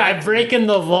television. This correct. guy breaking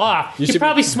the law. He should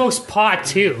probably smokes pot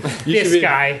too. This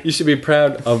guy. You should be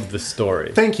proud of the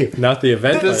story. Thank you. Not the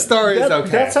event. The but- story is okay.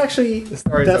 That's actually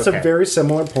story's that's okay. a very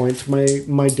similar point to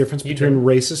my difference between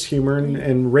racist humor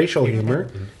and racial humor.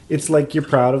 It's like you're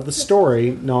proud of the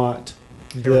story, not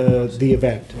the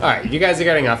event. All right, you guys are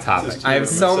getting off topic. I have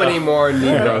so many more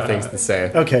Negro things to say.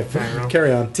 Okay,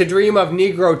 carry on. To dream of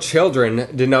Negro children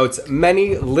denotes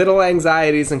many little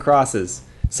anxieties and crosses.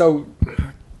 So,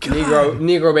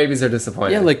 Negro babies are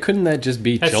disappointed. Yeah, like couldn't that just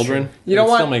be That's children? true. You know It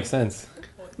what? Still makes sense.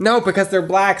 No, because they're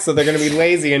black, so they're going to be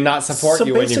lazy and not support So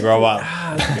you when you grow up.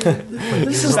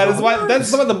 This That's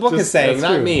what the book is saying, that's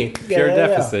not true. me. Pure yeah.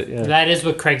 deficit. Yeah. That is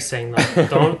what Craig's saying, though.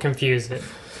 Don't confuse it.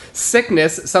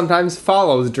 Sickness sometimes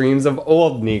follows dreams of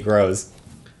old Negroes.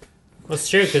 Well, it's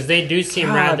true, because they do seem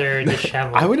rather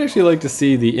disheveled. I would actually like to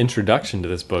see the introduction to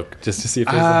this book, just to see if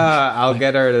there's. I'll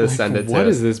get her to send it to What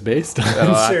us. is this based on?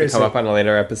 That'll have to Seriously. come up on a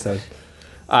later episode.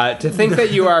 To think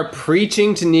that you are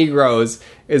preaching to Negroes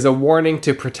is a warning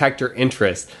to protect your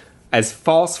interest, as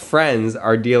false friends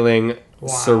are dealing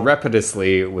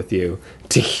surreptitiously with you.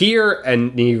 To hear a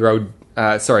Negro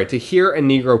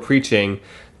preaching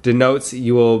denotes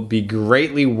you will be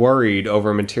greatly worried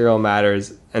over material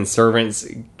matters and servants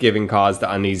giving cause to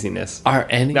uneasiness. Are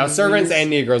any Now, of servants these- and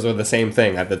Negroes were the same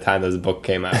thing at the time this book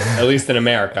came out. At least in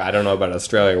America. I don't know about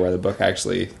Australia, where the book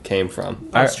actually came from.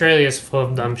 Australia's full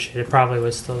of dumb shit. It probably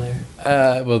was still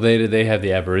there. well, they have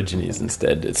the Aborigines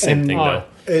instead. It's the same And- thing though.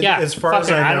 Yeah, as far as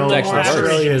fucking, I know, don't know more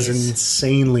Australia is Aborigines.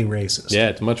 insanely racist. Yeah,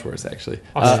 it's much worse actually.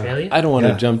 Australia? I don't want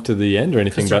to Yeah. jump to the end or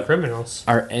anything, Because they're but criminals.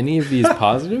 are any of these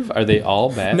positive? Are they all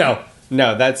bad?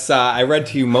 No, that's I read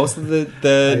to you most of the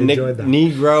enjoyed that.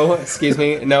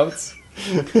 Negro notes.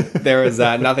 There is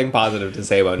nothing positive to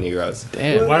say about Negroes.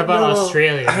 Damn. What about No,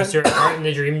 Australia? Is there art in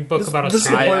the dream book about This is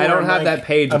the Australia? point I don't where I'm have that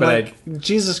page, I'm but like,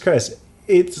 Jesus Christ,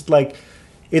 it's like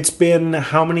it's been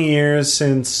how many years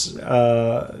since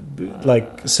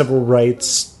like civil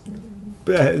rights?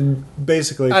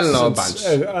 Basically, I don't know, a since,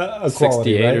 bunch. equality,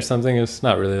 68 right? or something. It's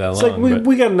not really that It's long. like we, but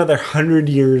we got another 100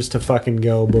 years to fucking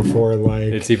go before like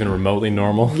it's even remotely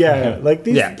normal. yeah, like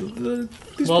these. Yeah. These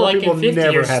Well, poor like people in 50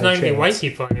 never years, had it's a not going to be chance. white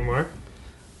people anymore.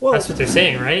 Well, That's what they're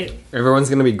saying, right? everyone's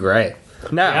gonna be gray.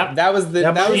 Now Yep. that was the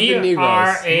Yep. that was the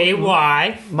Negroes.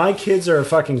 P-R-A-Y. my kids are a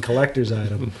fucking collector's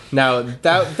item. Now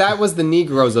that was the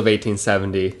Negroes of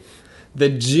 1870. The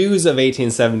Jews of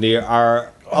 1870 are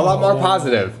a lot more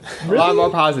positive. A lot more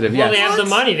positive. Well, they Yes. have the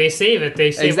money. They save it.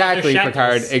 They save Exactly, their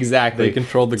Picard. shekels. Exactly. They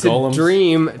controlled the to golems.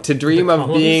 dream of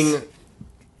golems?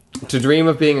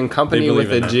 being in company They with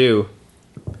believe a in that. Jew.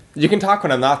 You can talk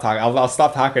when I'm not talking. I'll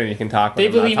stop talking and you can talk. They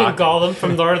When I'm believe in not talking. Gollum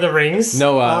from Lord of the Rings.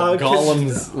 No, Can-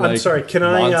 golems. I'm sorry. Can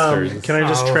I monsters. can I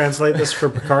just Oh. translate this for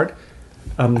Picard?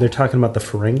 They're talking about the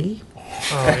Ferengi.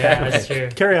 Oh, yeah, that's true.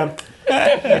 Carry on. We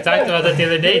talked about that the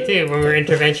other day, too, when we were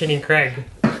interventioning Craig.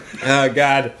 Oh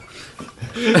God.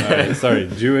 Sorry,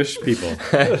 Jewish people.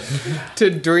 To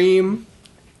dream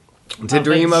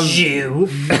of. Jew.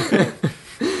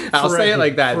 I'll say it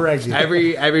like that.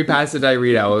 Ferengi. Every passage I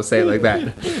read, I will say it like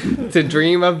that. To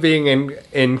dream of being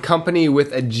in company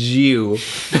with a Jew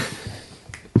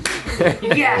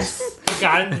Yes!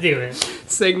 Got him to do it.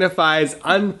 signifies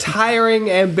untiring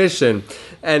ambition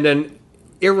and an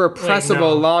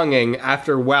irrepressible Wait, no. longing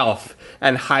after wealth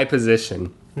and high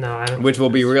position, No, I don't. which will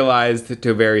be realized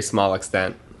to a very small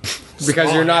extent.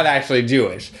 Because you're not actually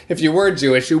Jewish. If you were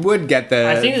Jewish, you would get the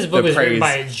I think this book the was written praise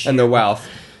by a Jew. and the wealth.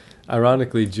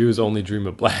 Ironically, Jews only dream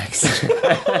of blacks.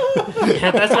 Yeah,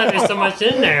 that's why there's so much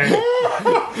in there.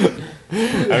 I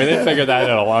mean, they figured that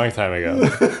out a long time ago.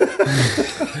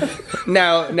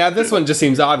 Now this one just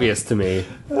seems obvious to me.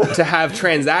 To have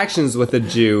transactions with a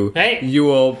Jew, Hey. you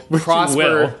will prosper.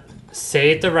 will.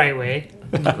 Say it the right way.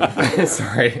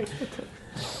 Sorry.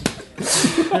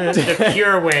 The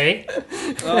pure way.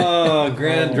 Oh,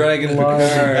 Grand Dragon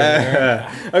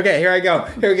Picard. Okay, here I go.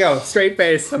 Here we go. Straight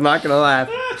face. I'm not gonna laugh.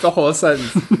 The whole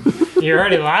sentence. You're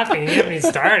already laughing. You haven't even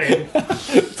started.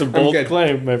 It's a bold good.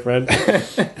 claim, my friend.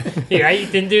 Yeah, you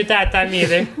didn't do it that time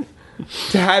either.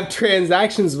 To have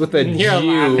transactions with a You're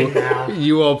laughing now. Jew,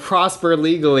 you will prosper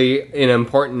legally in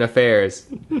important affairs.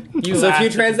 You So if laughed you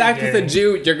at the transact with a beginning.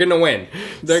 Jew, you're gonna win.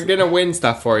 They're gonna win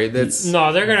stuff for you. That's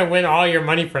No, they're gonna win all your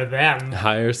money for them.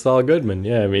 Hire Saul Goodman.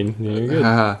 Yeah, I mean, you're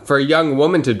good. for a young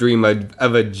woman to dream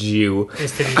of a Jew.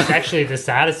 Is to be sexually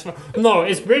dissatisfied. No,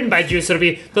 it's written by Jews, so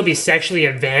they'll be sexually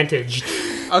advantaged.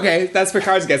 Okay, that's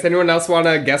Picard's guess. Anyone else want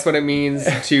to guess what it means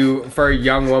for a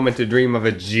young woman to dream of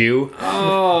a Jew?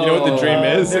 Oh, You know what the dream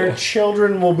is? Their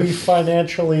children will be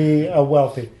financially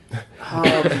wealthy.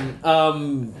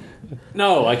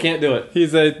 No, I can't do it.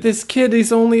 He's this kid,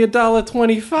 he's only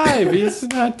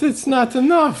 $1.25. It's not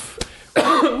enough.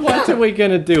 What are we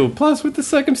gonna do? Plus, with the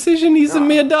circumcision, he's a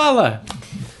mere $1.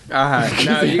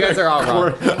 No, you guys are all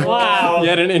wrong. Wow. He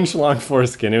had an inch-long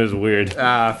foreskin. It was weird.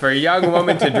 For a young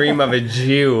woman to dream of a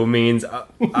Jew means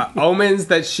omens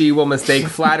that she will mistake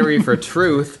flattery for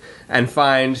truth and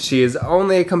find she is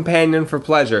only a companion for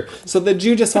pleasure. So the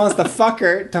Jew just wants to fuck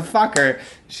her.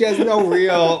 She has no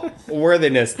real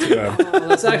worthiness to him.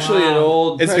 That's actually an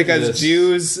old It's because prejudice.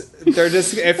 Jews, they're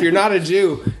just, if you're not a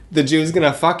Jew, the Jew's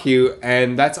gonna fuck you,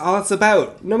 and that's all it's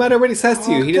about. No matter what he says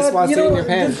to you, he just wants to in your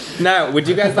pants. Now, would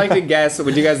you guys like to guess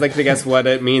what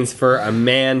it means for a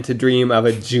man to dream of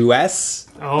a Jewess?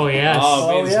 Oh, yes. Oh,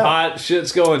 it means yeah. hot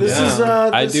shit's going This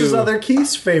down. is other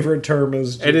Keith's favorite term.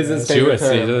 Is It is his Jewish,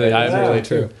 favorite term. yeah, It's really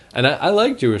true. And I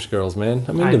like Jewish girls, man.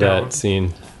 I'm into don't. that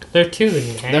scene. They're too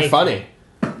naggy. They're funny.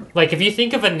 Like, if you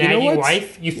think of a know naggy what's-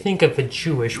 wife, you think of a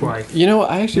Jewish wife. You know,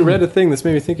 I actually read a thing. This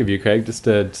made me think of you, Craig. Just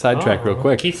to sidetrack real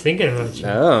quick. Keep thinking about you.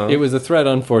 Oh. It was a thread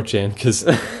on 4chan because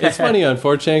it's funny on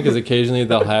 4chan because occasionally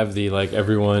they'll have the like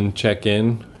everyone check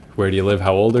in. Where do you live?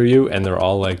 How old are you? And they're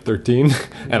all like 13,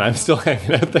 and I'm still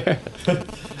hanging out there.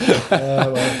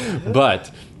 But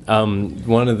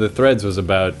one of the threads was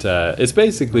about it's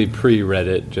basically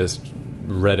pre-Reddit, just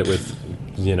Reddit with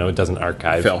it doesn't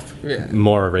archive Filth. Yeah.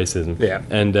 more racism. Yeah.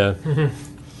 And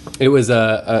it was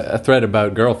a thread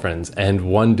about girlfriends, and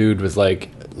one dude was like,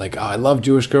 oh, I love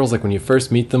Jewish girls. Like when you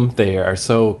first meet them, they are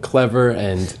so clever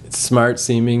and smart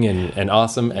seeming and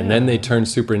awesome, and then they turn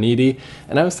super needy.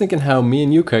 And I was thinking how me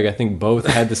and you, Craig, I think both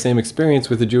had the same experience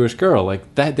with a Jewish girl.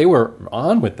 Like that, they were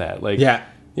on with that. Like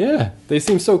yeah, they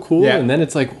seem so cool, Yeah. and then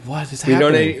it's like, what is We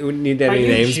happening? don't need any Are you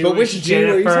names, but which Jewish, Jew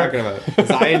are you Jennifer? talking about? Is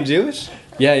Zion Jewish?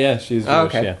 Yeah, she's Jewish. Oh,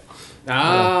 okay. Yeah.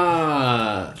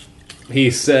 Ah.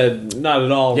 He said, not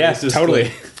at all. Yes, racistly.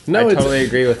 totally. No, I it's- totally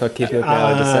agree with what Keith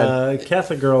McNally just said.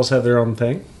 Catholic girls have their own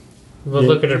thing. But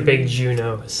look at her big Jew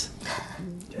nose.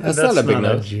 That's not a big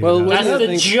nose. Jew Well, nose. what That's do you the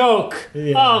think? joke.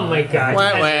 Yeah. Oh my god. Wah,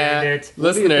 I wah. hated it.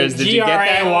 Listeners, did you get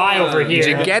that? G-R-A-Y over here.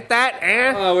 Did you get that?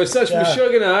 Oh, we're such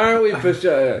Meshuggah, aren't we?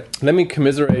 Let me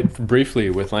commiserate briefly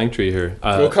with Langtree here.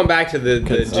 We'll come back to the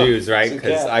Jews, right?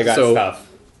 Because I got So- stuff.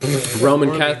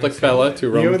 Roman Catholic fella to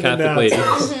Roman and the Catholic lady.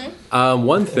 Nazis.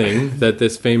 One thing that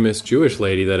this famous Jewish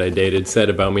lady that I dated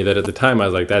said about me that at the time I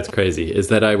was like, that's crazy, is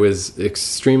that I was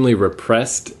extremely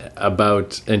repressed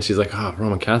about, and she's like,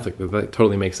 Roman Catholic, that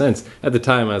totally makes sense. At the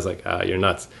time I was like, you're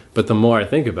nuts. But the more I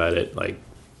think about it, like,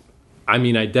 I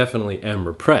mean, I definitely am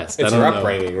repressed. It's I your don't know.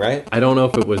 upbringing, right? I don't know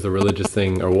if it was the religious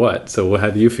thing or what. So how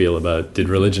do you feel about, did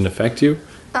religion affect you?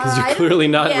 Because I you're don't- clearly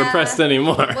not yeah. repressed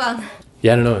anymore. Well,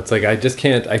 Yeah, I don't know. It's like I just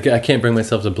can't. I can't bring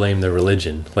myself to blame the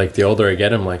religion. Like the older I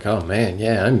get, I'm like, oh man,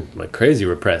 yeah, I'm like crazy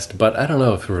repressed. But I don't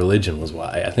know if religion was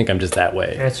why. I think I'm just that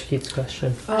way. Answer Keith's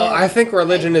question. I think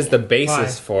religion is the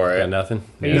basis for Got it. nothing.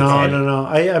 No.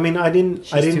 I mean, I didn't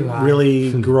too didn't high.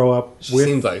 really grow up with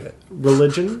Seems like it.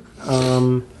 religion.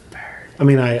 I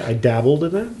mean, I dabbled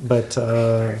in it, but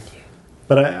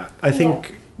I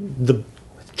think the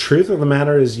truth of the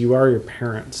matter is you are your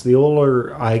parents. The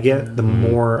older I get, the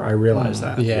more I realize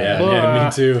that. Yeah,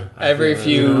 me too. Every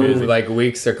few like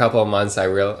weeks or couple of months, I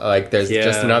there's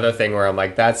just Yeah. another thing where I'm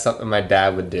like, that's something my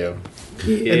dad would do.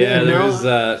 Yeah, and there now- was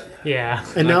that. Yeah.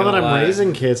 And Not now that gonna I'm lie.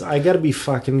 raising kids, I got to be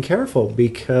fucking careful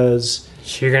because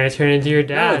You're gonna turn into your No,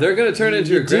 dad. they're going to turn into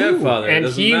your do. grandfather. It and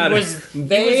doesn't he matter. was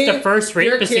the first your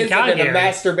rapist in kids are Calgary. gonna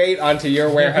masturbate onto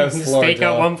your warehouse floor. Stakeout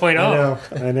Joel.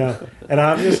 1.0. I know, and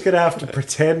I'm just gonna have to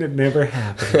pretend it never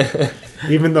happened,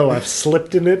 even though I've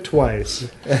slipped in it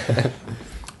twice.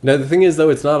 No, the thing is though,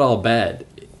 it's not all bad.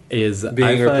 Is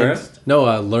Being repressed? No,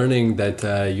 learning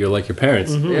that you're like your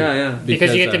parents. Yeah, yeah.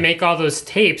 Because you get to uh, make all those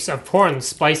tapes of porn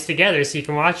spliced together so you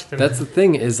can watch them. That's the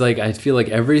thing. Is like I feel like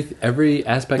every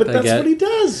aspect But I that's get. what he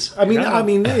does. I mean,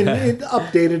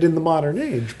 updated in the modern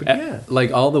age. But yeah,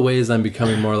 Like all the ways I'm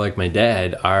becoming more like my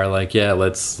dad are like, yeah,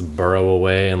 let's burrow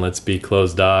away and let's be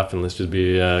closed off and let's just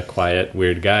be a quiet,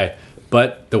 weird guy.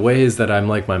 But the ways that I'm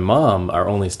like my mom are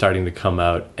only starting to come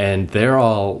out, and they're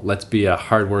all, let's be a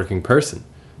hardworking person.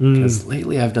 Because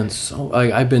lately I've done so,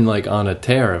 like, I've been like on a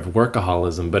tear of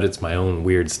workaholism, but it's my own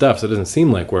weird stuff, so it doesn't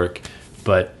seem like work.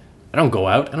 But I don't go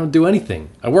out, I don't do anything.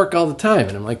 I work all the time,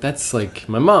 and I'm like, that's like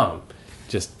my mom,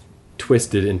 just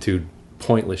twisted into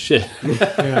pointless shit.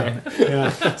 yeah.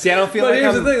 See, I don't feel But like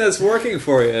here's I'm, the thing that's working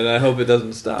for you, and I hope it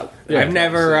doesn't stop. I've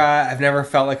never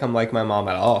felt like I'm like my mom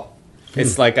at all.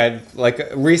 It's like I've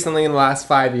recently in the last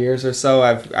 5 years or so,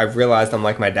 I've realized I'm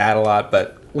like my dad a lot.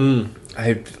 But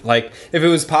I like if it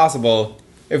was possible,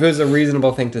 if it was a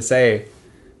reasonable thing to say,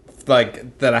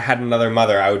 like that I had another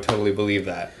mother, I would totally believe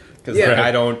that. because Yeah.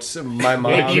 I don't. My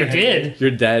mom. Maybe you did.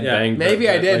 Your dad Yeah. banged. Maybe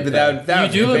I did, but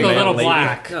that You do look a little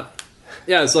black.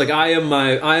 Yeah, it's like I am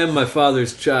my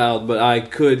father's child, but I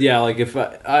could, like if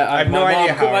I have no my idea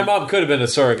mom, how- my mom could have been a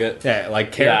surrogate. Yeah,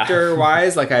 like character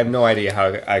wise, like I have no idea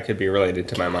how I could be related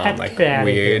to my mom. Get Like outta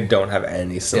we here. don't have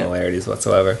any similarities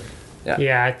whatsoever.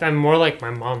 Yeah, I'm more like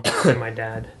my mom than my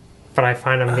dad. But I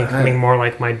find I'm becoming more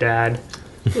like my dad.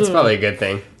 It's probably a good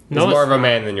thing. He's No, more it's of a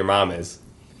man than your mom is.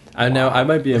 I know I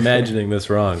might be imagining this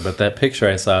wrong, but that picture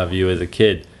I saw of you as a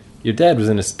kid, your dad was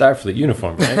in a Starfleet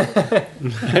uniform, right?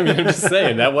 I mean, I'm just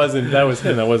saying that was him.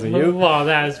 That wasn't you. Well,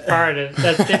 that's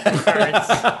different parts.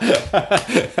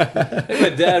 My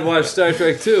dad watched Star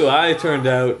Trek too. I turned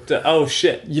out oh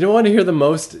shit. You don't want to hear the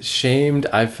most shamed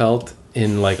I felt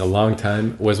in like a long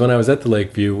time was when I was at the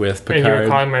Lakeview with And you were Picard.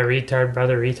 calling my retard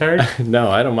brother retard? No,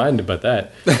 I don't mind about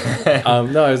that.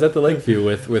 No, I was at the Lakeview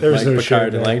with There was Mike, no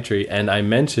Picard, shame and there. Langtree, and I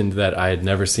mentioned that I had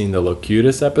never seen the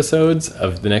Locutus episodes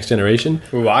of The Next Generation.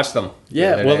 We watched them.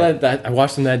 Yeah, the well, other day. that I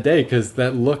watched them that day because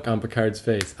that look on Picard's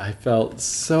face, I felt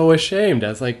so ashamed. I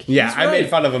was like, Yeah, he's I right. made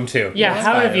fun of him too. Yeah, It's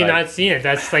how fine, have you like- not seen it?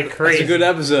 That's like It's crazy. a good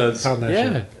episode. Found that shit. Yeah,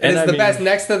 And and it's I the mean, best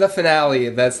next to the finale.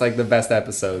 That's like the best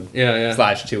episode. Yeah.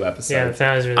 / 2 episodes. Yeah,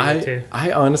 that was really good too.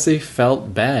 I honestly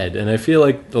felt bad, and I feel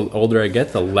like the older I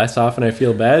get, the less often I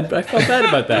feel bad. But I felt bad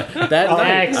about that. That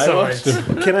night, I watched Excellent.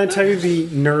 them. Can I tell you the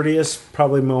nerdiest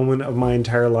probably moment of my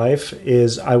entire life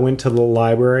is I went to the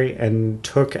library and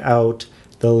took out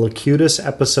the Locutus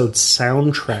episode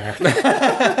soundtrack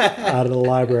out of the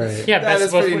library. Yeah, That best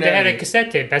is both pretty they had a nerdy.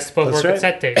 cassette tape. Best both That's were right.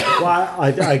 cassette tape. Well,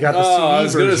 I got the Oh, CD I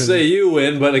was version. gonna say you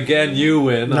win, but again, you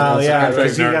win. No, on yeah, Star Trek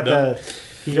because he got Nerddom.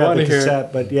 he got the wanna hear-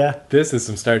 cassette, but yeah. This is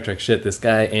some Star Trek shit. This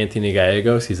guy, Anthony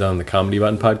Gallegos, he's on the Comedy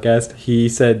Button podcast. He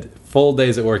said full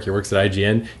days at work, he works at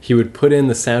IGN, he would put in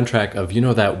the soundtrack of,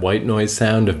 that white noise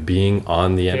sound of being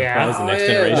on the Enterprise, the Next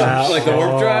Generation. Yeah. Like the Oh.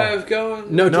 warp drive going.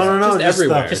 No, just, no, just just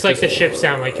everywhere. Just like the ship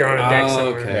sound, like you're on a deck Oh,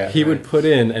 somewhere. okay. He would put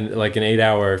in like an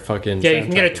 8-hour fucking. Yeah, you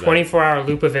can get a soundtrack of that. 24-hour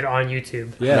loop of it on YouTube.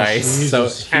 Yeah, Nice. So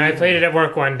And I played it at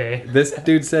work one day. this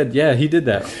dude said, yeah, he did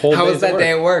that whole. How days was that at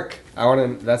day work. at work? I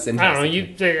want to. That's I don't know.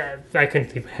 interesting. I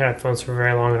couldn't leave my headphones for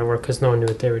very long at work because no one knew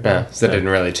what they were doing. Yeah, so it didn't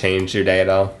really change your day at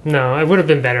all. No, it would have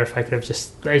been better if I could have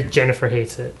just. Jennifer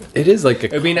hates it. It is like a.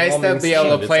 It'd be nice to calming be able sound.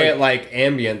 to It's play it like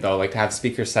ambient though, like to have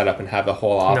speakers set up and have the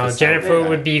whole No, office. Jennifer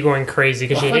would be going crazy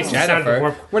because she hates the sound of Jennifer.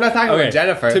 warp. We're not talking Okay, about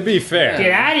Jennifer. to be fair,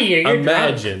 Get out of here! You're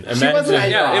imagine, wasn't at imagine. your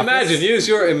Yeah, office. imagine. Use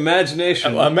your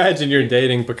imagination. Imagine you're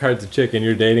dating Picard's a chick and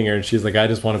you're dating her and she's like, I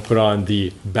just want to put on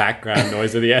the background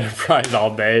noise of the Enterprise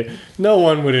all day. No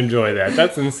one would enjoy that.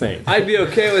 That's insane. I'd be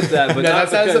okay with that, but No, not that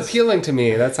sounds because, appealing to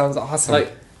me. That sounds awesome.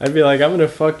 Like, I'd be like, I'm gonna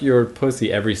fuck your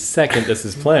pussy every second this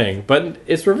is playing. But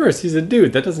it's reverse. He's a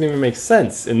dude. That doesn't even make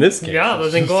sense in this case. Yeah, well,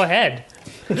 then go ahead.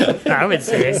 I would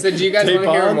say. so do you guys want Tape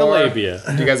to hear on the more? labia.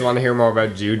 Do you guys want to hear more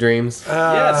about Jew dreams?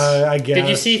 I guess. Did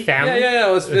you see Family?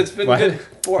 yeah. It's been What? good.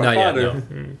 Not yet, fodder.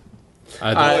 no.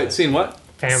 Oh, wait, seen what?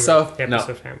 Family. So- the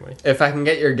episode Family. If I can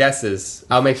get your guesses,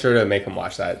 I'll make sure to make him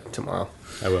watch that tomorrow.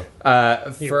 I will.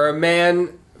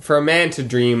 For a man to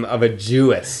dream of a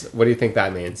Jewess, what do you think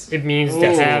that means? It means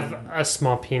to have a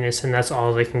small penis, and that's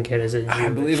all they can get as a Jew. I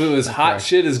believe it was hot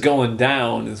shit is going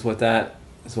down. Is what that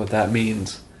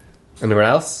means. Anyone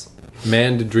else?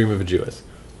 Man to dream of a Jewess.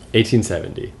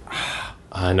 1870.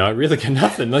 No, I really got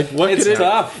nothing. Like, what It's could it?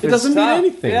 tough. It doesn't It's mean tough.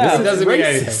 anything. Yeah. This It is doesn't mean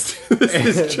racist. This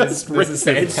is just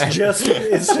racist.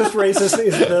 It's just racist.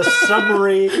 Is the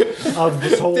summary of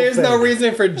this whole There's thing. no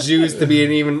reason for Jews to be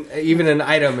even an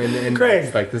item in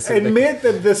Craig, like this. admit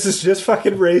that this is just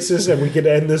fucking racist, and we can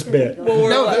end this bit.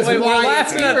 No, that's we're why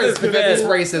it's laughing at humorous, this because it's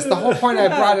bit. racist. The whole point I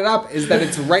brought it up is that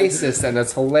it's racist and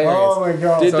it's hilarious. Oh my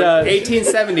god! Did, So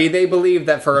 1870, they believed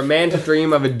that for a man to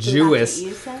dream of a Jewess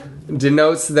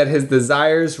denotes that his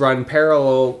desires run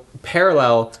parallel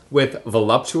with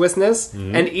voluptuousness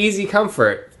and easy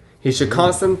comfort. He should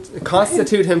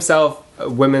constitute himself a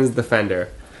women's defender.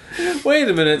 Wait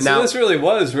a minute. Now- So this really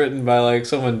was written by like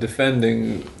someone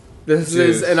defending. This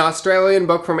Jews. is an Australian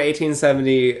book from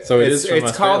 1870. So it it's, is from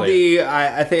it's called Australia.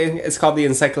 I think it's called the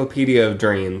Encyclopedia of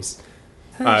Dreams.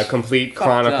 Complete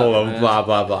chronicle up, of man. blah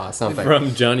blah blah something.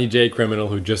 From Johnny J. Criminal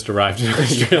who just arrived in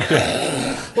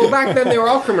Australia. Well, back then they were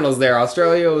all criminals there.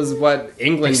 Australia was what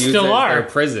England They used still as are. their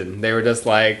prison. They were just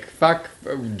like, fuck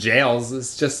jails.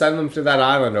 Let's just send them to that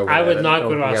island over I there. would not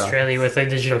go to Yeah. Australia with a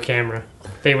digital camera.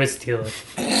 They would steal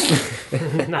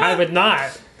it. No, I would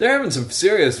not. They're having some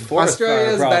serious forest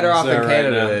Australia's fire better off problems than there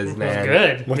right Canada now. is, man.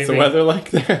 Good. What's Maybe- the weather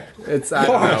like there? It's I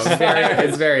don't know.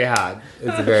 It's very hot.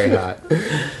 It's very hot.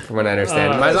 From what I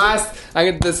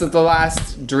understand. This is the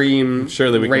last dream.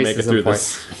 Surely we can make it racism through point.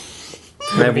 this.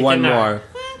 I have We one cannot. more.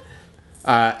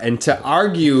 And to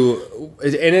argue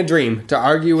in a dream, to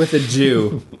argue with a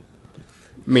Jew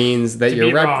means that To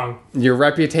be wrong. your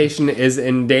reputation is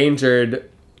endangered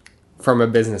from a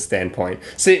business standpoint.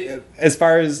 See, as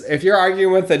far as if you're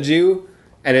arguing with a Jew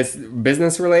and it's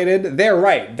business related, they're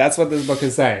right. That's what this book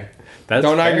is saying.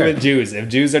 Don't argue with Jews. If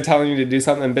Jews are telling you to do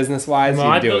something business wise, Well,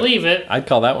 you I do believe it. I'd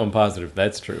call that one positive.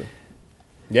 That's true.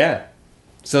 Yeah.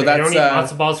 So They that's don't eat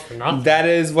matzo balls for nothing. that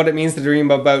is what it means to dream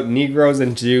about Negroes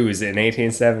and Jews in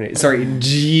 1870. Sorry,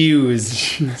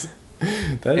 Jews. That's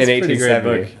In a pretty great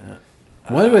 1870. book.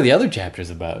 What were the other chapters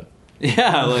about?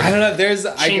 Yeah, like I don't know. There's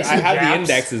I Change have some the Japs.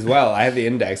 index as well. I have the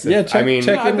index. Yeah, check- I mean,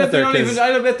 check I in bet with they her, don't 'cause- even.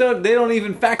 I bet they don't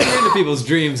even factor into people's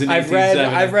dreams in I've read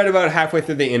 1870. about halfway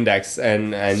through the index,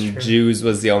 and Jews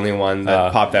was the only one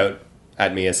that popped out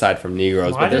at me aside from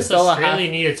Negroes. Why but there's does still a half. Australia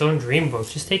need its own dream book?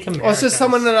 Just take America. Well, it's just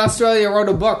someone in Australia wrote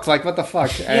a book. Like, what the fuck?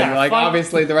 And like, fuck.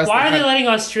 obviously, the rest. Why of are the they letting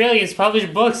Australians publish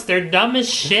books? They're dumb as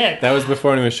shit. That was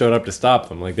before anyone showed up to stop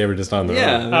them. Like, they were just on their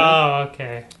Yeah. own. Oh,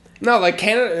 okay. No, like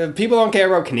Canada. People don't care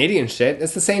about Canadian shit.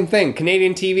 It's the same thing.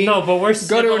 Canadian TV. No, but we're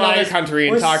Go to another country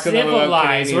and we're talk to them about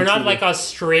civilized. Canadian We're not TV. like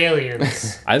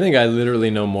Australians. I think I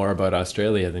literally know more about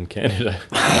Australia than Canada.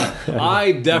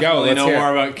 I definitely let's know hear it.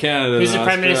 more about Canada. Who's the than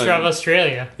Prime Minister of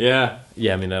Australia. Australia? Yeah.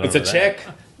 Yeah, I mean, I don't It's know a that. chick.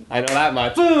 I know that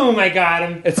much. Boom! I got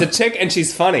him. It's a chick, and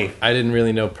she's funny. I didn't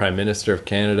really know Prime Minister of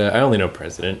Canada. I only know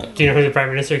President. Do you know who the Prime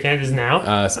Minister of Canada is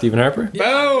now? Stephen Harper?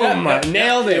 Boom!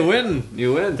 Nailed it. You win.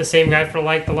 You win. The same guy for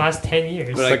like the last 10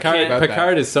 years. But I can't- about that.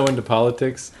 Picard is so into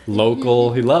politics,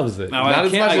 local, he loves it. No, Not I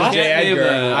as can't, much I as J. can't name Edgar.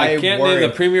 the, I can't worry. name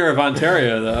the Premier of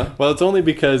Ontario, though. Well, it's only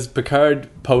because Picard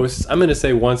posts, I'm going to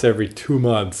say once every 2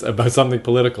 months about something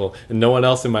political, and no one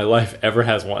else in my life ever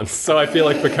has one. So I feel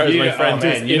like Picard's my friend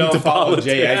who's you into don't follow politics.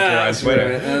 J. Edgar on that's Twitter.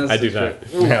 right. That's I do true.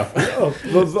 not. No.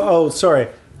 Oh, sorry.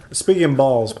 Speaking of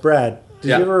balls, Brad, did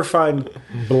Yeah. you ever find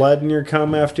blood in your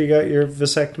cum after you got your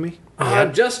vasectomy?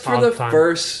 Just for All the the time.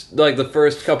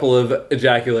 first couple of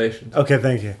ejaculations. Okay,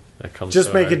 thank you. That comes Just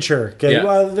so making hard. sure. Okay, Yeah.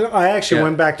 well, I actually Yeah.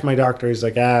 went back to my doctor. He's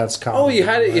like, it's common. Oh, you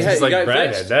had it. You had It's you like got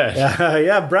Brad fixed. had that. Yeah,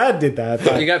 yeah, Brad did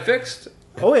that. You got fixed.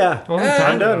 Oh, yeah. Long Yeah.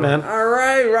 time I'm done, ago. man. All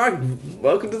right, Rock.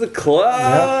 Welcome to the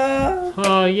club.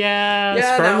 Oh, yeah.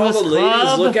 Yeah, now all Spermless the ladies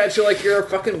club. look at you like you're a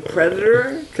fucking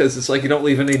predator because it's like you don't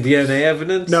leave any DNA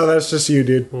evidence. No, that's just you,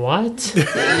 dude. What?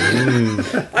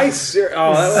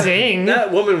 Zing. That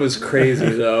woman was crazy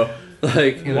though.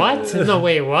 Like What? No,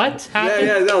 wait, what Yeah, happened?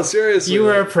 yeah, no, seriously. You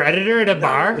were a predator at a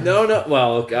bar? No, no.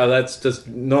 Well, that's just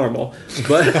normal.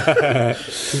 But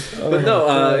but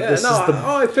no, yeah, this no. is the-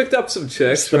 I picked up some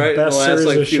chicks the right in the best last series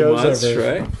like of few shows months, ever.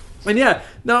 right? And yeah,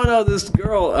 no. This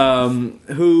girl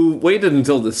who waited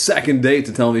until the second date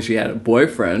to tell me she had a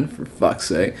boyfriend. For fuck's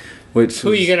sake, which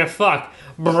Who you gonna fuck?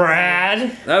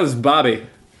 Brad? that was Bobby,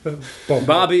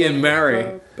 Bobby and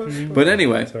Mary. But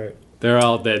anyway, Sorry. They're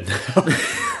all dead now.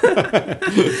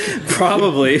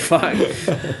 probably fine.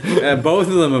 Both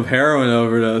of them have heroin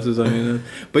overdoses. I mean,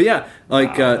 but yeah,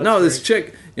 like no, this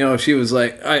chick, you know, she was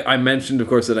like, I mentioned, of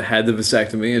course, that I had the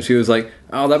vasectomy, and she was like,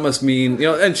 oh, that must mean, you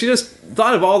know, and she just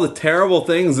thought of all the terrible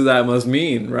things that must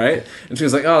mean, right? And she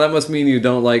was like, oh, that must mean you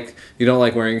don't like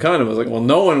wearing a condom. I was like, well,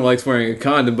 no one likes wearing a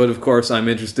condom, but of course, I'm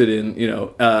interested in, you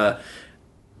know,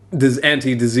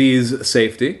 anti-disease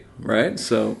safety, right?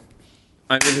 So.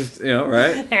 I'm just, you know,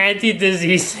 right?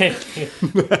 Anti-disease safety.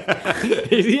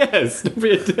 Yes, don't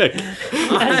be a dick.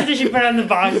 That's what she put on the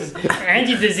box.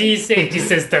 Anti-disease safety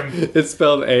system. It's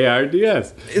spelled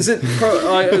ARDS. Is it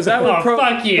is that what Oh,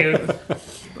 fuck you.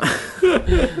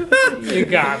 You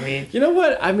got me. You know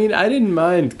what? I mean, I didn't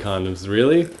mind condoms,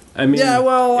 really. I mean, Yeah,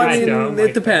 well, I I mean, don't it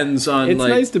like depends on, it's like...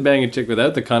 nice to bang a chick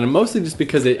without the condom, mostly just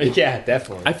because it Yeah,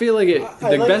 definitely. I feel like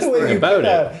the best thing about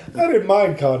it. I didn't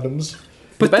mind condoms.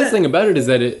 The best thing about it is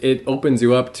that it opens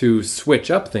you up to switch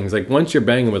up things. Like once you're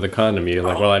banging with a condom, you're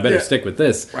like, well, I better yeah. stick with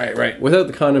this. Right. Without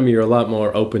the condom, you're a lot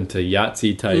more open to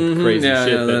Yahtzee type crazy yeah,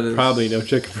 shit yeah, that that is- probably no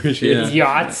chick appreciates.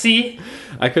 Yahtzee?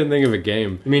 I couldn't think of a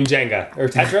game. You mean Jenga or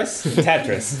Tetris?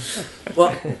 Tetris.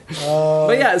 Well,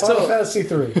 but yeah, Final so Fantasy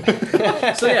 3.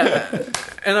 yeah.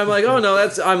 And I'm like, oh, no,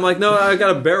 no, I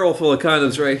got a barrel full of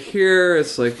condoms right here.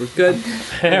 It's like, we're good.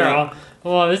 Harold.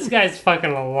 Well, this guy's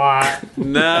fucking a lot.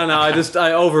 No, I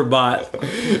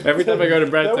overbought. Every time I go to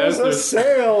Brad's That was house, a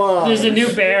sale on. There's a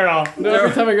new barrel. every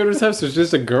time I go to his house, there's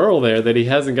just a girl there that he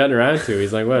hasn't gotten around to.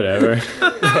 He's like, whatever.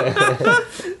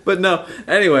 But no,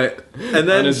 anyway. And On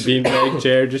then his beanbag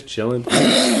chair, just chilling.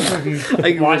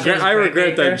 I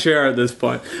regret that chair at this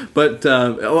point. But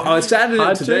I sat in it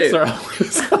Hot today. chicks are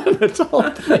always on it all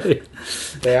day.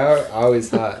 They are always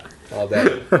hot all day.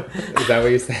 Is that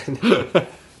what you said?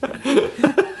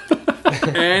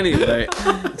 Anyway,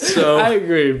 so I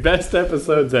agree. Best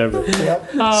episodes ever.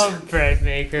 Oh, bread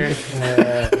maker.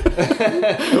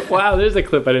 Wow, there's a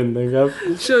clip I didn't think of.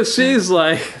 so she's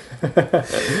like,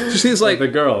 The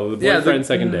girl, the Yeah, boyfriend,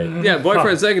 second date. yeah,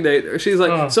 boyfriend second date. She's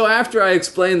like, so after I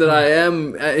explained that I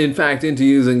am in fact into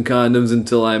using condoms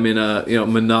until I'm in a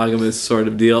monogamous sort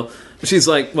of deal, she's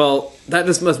like, well, that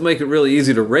just must make it really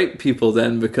easy to rape people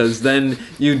then, because then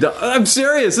I'm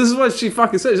serious. This is what she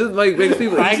fucking says. It like makes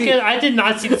people easy. I did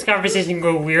not see this conversation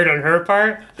go weird on her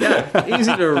part. Yeah,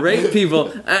 easy to rape people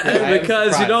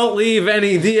because you don't leave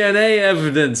any DNA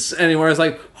evidence anywhere. It's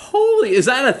like, holy, is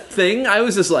that a thing? I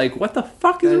was just like, what the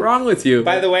fuck is wrong with you?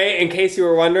 By the way, in case you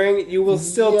were wondering, you will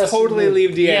still Yes, totally you will.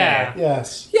 leave DNA. Yeah.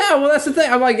 Yes. Yeah, well, that's the thing.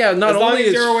 I'm like, yeah, not As long only as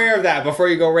is you're aware of that before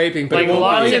you go raping Like people.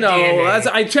 lots well, of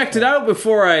DNA. I checked it out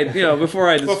before I before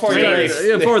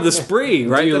the spree,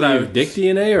 right? Do you that I- leave dick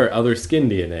DNA or other skin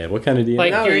DNA? What kind of DNA?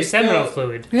 Like No, your you seminal still-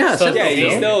 fluid. Yeah, So seminal Yeah, you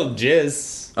it's still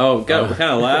jizz. Oh, got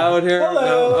kind of loud here.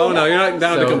 Hello. Oh no, you're not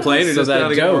down to complain. You're just down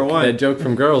to get more wine. that joke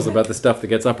from girls about the stuff that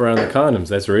gets up around the condoms,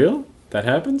 that's real? That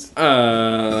happens?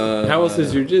 How else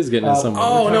is your jizz getting in someone?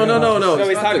 Oh no. No, It's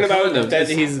he's not talking the about condoms. that It's-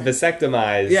 he's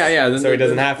vasectomized. Yeah. So he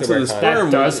doesn't have to so wear the condoms.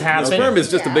 sperm That does happen. The sperm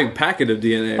is just a big packet of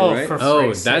DNA, Oh, right? for Oh,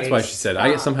 frick's that's why sakes. she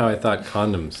said. Somehow I thought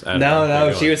condoms. I don't No,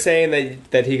 know. she was saying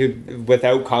that he could,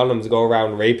 without condoms, go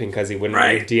around raping because he wouldn't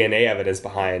Right. leave DNA evidence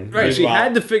behind. Right, she Well,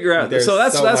 had to figure out. there's So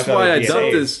that's so much why other I DNA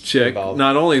dumped this chick. involved.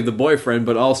 Not only the boyfriend,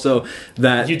 but also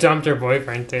that You dumped her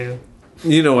boyfriend too.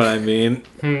 you know what I mean.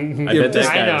 I bet that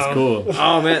I guy is know. cool.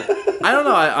 Oh man, I don't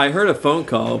know. I heard a phone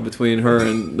call between her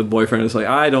and the boyfriend. It's like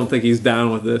I don't think he's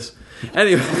down with this.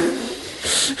 Anyway,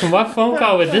 What phone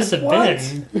call would this have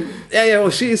been? yeah.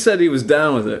 Well, she said he was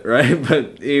down with it, right?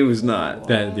 But he was not.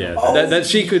 That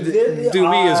she could do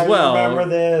me as well. I remember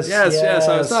this. Yes.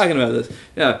 I was talking about this.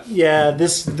 Yeah. Yeah,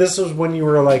 this was when you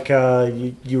were like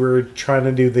you were trying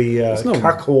to do the no-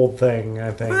 cuckold thing,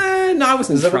 I think. No, I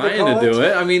wasn't Is that what they trying to call do it?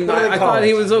 it. I mean, What do they I call thought it?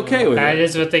 he was okay with That it.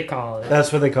 is what they call it.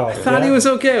 That's what they call it. I thought he was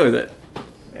okay with it.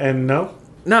 And no?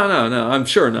 No, I'm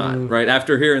sure not. Right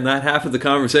after hearing that half of the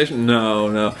conversation,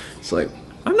 no. It's like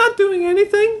I'm not doing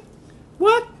anything.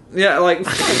 What? Yeah, like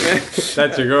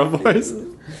That's your girl voice?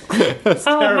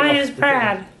 Oh, mine is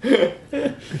Brad.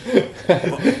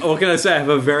 what can I say? I have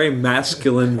a very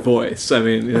masculine voice. I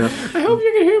mean, you know. I hope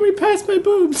you can hear me past my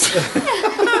boobs.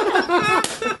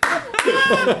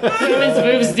 Women's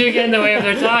boobs do get in the way of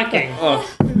their talking.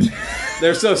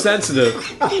 They're so sensitive.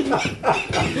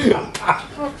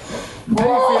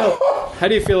 How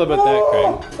do you feel about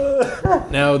that,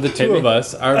 Craig? Now, the two of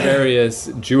us, our various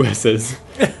Jewesses,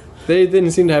 they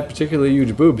didn't seem to have particularly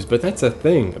huge boobs, but that's a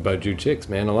thing about Jew chicks,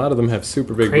 man. A lot of them have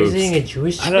super big Crazy boobs. a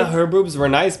Jewish I don't know, her boobs were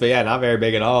nice, but yeah, not very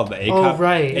big at all. The A Oh, cup,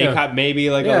 right, A yeah. cup, maybe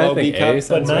like Yeah, a I low B think cup. A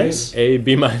sounds right. nice. A,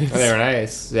 B minus. They were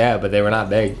nice, yeah, but they were not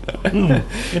big.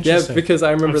 Yeah, because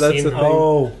I remember I've that's seen the them. thing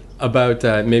Oh, about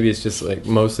maybe it's just like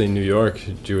mostly New York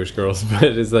Jewish girls, but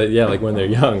it's like like when they're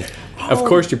young, of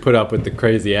course you put up with the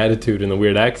crazy attitude and the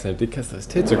weird accent because those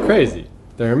tits are crazy.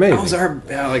 They're amazing. Those are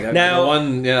Now-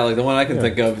 the one I can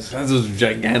think of. Those are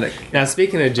gigantic. Now,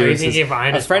 speaking of Are you Jews, thinking of a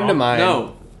Ines friend of Ball? mine.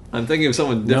 No, I'm thinking of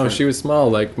someone No, different. she was small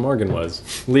like Morgan was.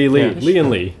 Lee and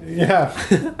Lee.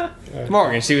 yeah.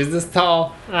 Morgan, she was this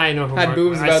tall. I know who Had Mark-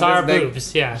 boobs I about saw her this big.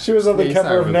 boobs, yeah. She was on the Yeah,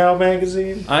 cover of sorry. Now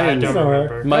magazine. I don't know her.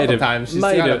 remember. Might Couple have times. She's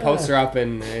might got a have- poster up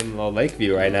in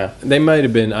Lakeview right now. They might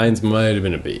have been Ines might have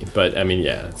been a B, but I mean,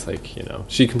 yeah, it's like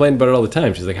she complained about it all the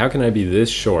time. She's like, "How can I be this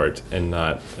short and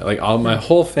not like all my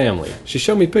whole family?" She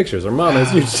showed me pictures. Her mom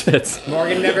has huge tits.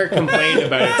 Morgan never complained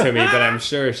about it to me, but I'm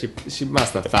sure she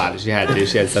must have thought she had to.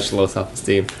 She had such low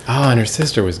self-esteem. Oh, and her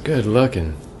sister was good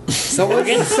looking. So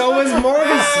was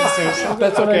Morgan's sister.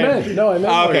 That's what I meant. No, I meant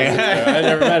Okay. Morgan's sister. I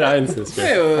never met Ines' sister.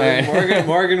 Hey,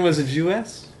 Morgan was a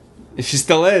Jewess. She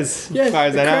still is, as far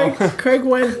as I know. Craig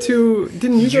went to.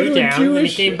 Didn't you go to a Jewtown, and he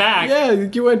Jewish? came back. Yeah,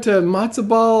 you went to Matzo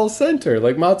Ball Center,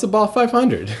 like Matzo Ball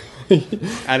 500. I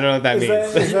don't know what that Is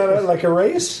means. that like a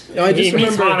race? I He just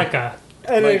means remember. Hanukkah.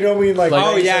 And I don't mean like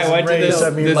Oh race yeah, as I in went to race, this, I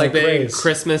mean this like big race.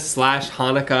 Christmas /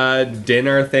 Hanukkah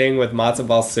dinner thing with matzo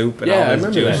ball soup and Yeah, I all this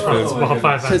remember Jewish that. food. It's about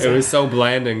 500. It was so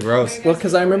bland and gross. Well,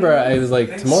 because I remember I was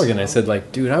like to Morgan, I said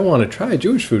like, dude, I want to try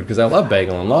Jewish food because I love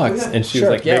bagel and lox, and she Sure.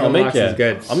 was like, yeah, Bagel I'll and make lox you. is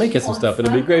good. I'll make you some stuff.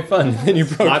 It'll be great fun. And then you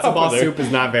broke Matzo up ball with her. soup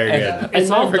is not very good. It's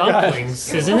all forgot.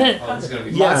 dumplings, isn't it?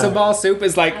 Matzo ball soup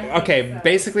is like, okay,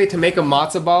 basically to make a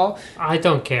matzo ball, I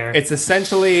don't care. it's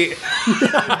essentially,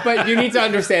 but you need to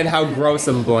understand how gross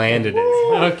and bland it is.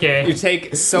 You Okay.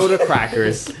 take soda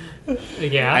crackers,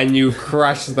 Yeah. and you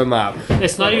crush them up.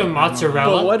 It's not even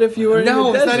mozzarella. But what if you were No,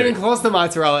 in the it's not desert? even close to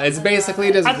mozzarella. It's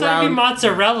basically just I thought it'd be ground.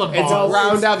 mozzarella It's balls.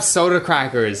 ground up soda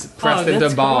crackers pressed into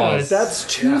that's balls. gross. That's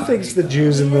two things the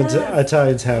Jews and the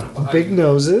Italians have: big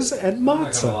noses and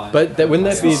matzah. But wouldn't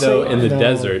that be though in the No.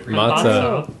 desert? Matzah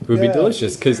Matzah. would be Yeah.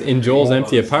 delicious because in Joel's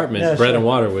empty apartment, Yeah, bread sure. and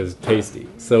water was tasty.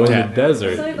 So in Yeah. the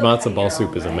desert, matzo ball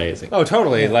soup is amazing. Oh,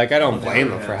 totally. Like I don't blame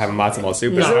them for having matzo ball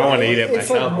soup, but I don't want to eat it It's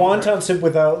myself. like wonton soup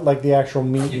without like the actual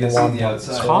meat in the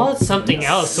wonton. Call it something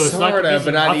else, so it's not Sort of,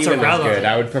 but confusing not even as mozzarella. good.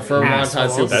 I would prefer wonton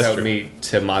Assholes. soup That's without true. meat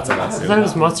to matzo ball I thought it soup.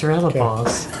 was mozzarella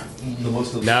balls.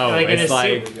 No, Like in a it's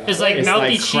like soup. It's like melty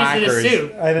like cheese in a crackers.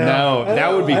 soup. I know. No, I that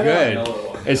know, would be I know. good.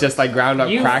 It's just like ground up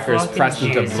You crackers fucking pressed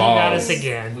into Jews, you got us balls.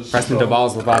 again. Pressed into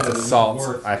balls with lots of salt,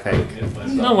 I think.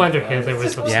 No wonder Hitler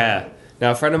was upset. Yeah. Now,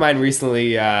 a friend of mine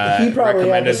recently He probably had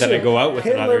recommended the that I soup. go out with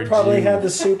Hitler another probably Jew had the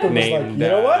soup and was like, named, you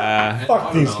know what?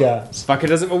 Fuck these guys. Fuck, it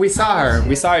doesn't. But we saw her.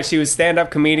 We saw her. She was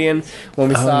stand-up comedian when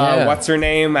we saw yeah. what's her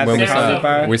name at When the we comedy saw,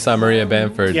 bar. we saw Maria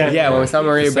Bamford. Yeah, when we saw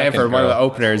Maria The second Bamford, one of the girl.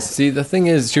 openers. See, the thing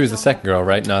is, she was the second girl,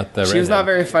 right? Not the She was not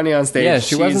very funny on stage. Yeah,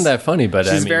 she wasn't She's- that funny, but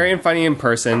I She's mean, very funny in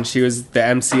person. She was the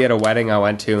MC at a wedding I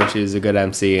went to, and she's a good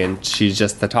MC. And she's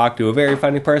just to talk to a very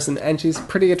funny person, and she's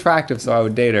pretty attractive, so I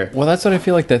would date her. Well, that's what I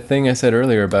feel like that thing I said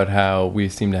earlier about how we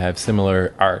seem to have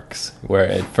similar arcs. Where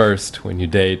at first, when you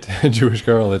date a Jewish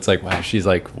girl, it's like, wow, she's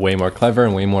like way more clever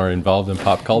and way more involved in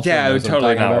pop culture. Yeah, it and would knows what I'm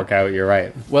totally talking not about. work out. You're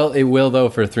right. Well, it will though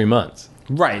for 3 months.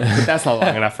 Right, but that's not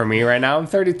long enough for me right now. I'm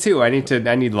 32. I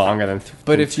need longer than.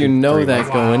 But if you know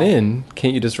that going in,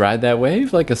 can't you just ride that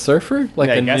wave like a surfer, like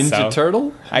Yeah, I a guess Ninja so.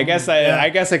 Turtle? I guess I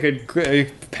guess I could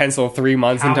pencil 3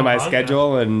 months How into my long?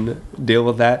 schedule and deal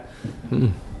with that.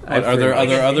 Are there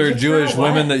other Jewish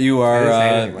women that you I didn't say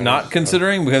are anything not about it.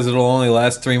 considering because it'll only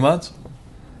last 3 months?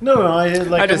 No, I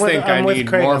like. I just I'm with, think I'm I with need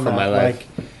Craig more on for that. my life.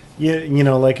 Like, you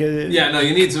know, like. Yeah, no,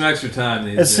 you need some extra time.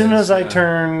 These As soon days, as I yeah.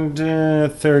 turned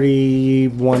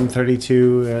 31,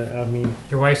 32, I mean,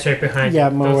 Your wife's right behind yeah,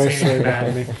 you. my Don't wife's say right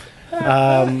anything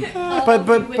behind me.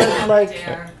 But like,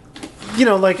 you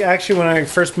know, like actually when I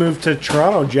first moved to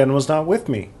Toronto, Jen was not with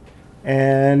me.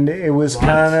 And it was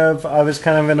I was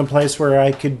kind of in a place where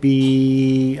I could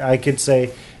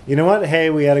say, you know what,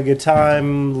 hey, we had a good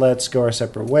time, let's go our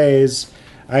separate ways.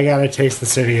 I gotta taste the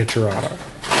city of Toronto.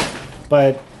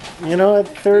 But, you know, at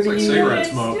 30... It's like cigarette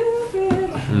smoke.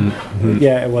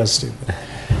 Yeah, it was stupid.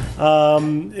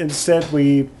 Instead,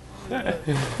 we...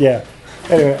 Yeah.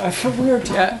 Anyway, I feel weird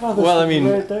talking about this. Well, I mean,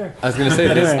 right there. I was gonna say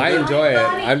this. I enjoy it.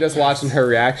 I'm just watching her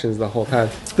reactions the whole time.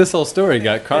 This whole story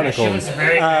got Yeah, she chronicled was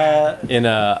very bad. in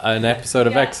an episode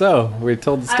of XO. We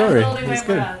told the story. It was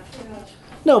good.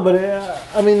 No, but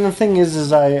I mean, the thing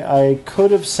is I could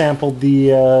have sampled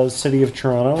the city of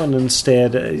Toronto, and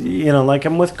instead, you know, like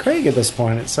I'm with Craig at this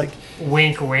point. It's like,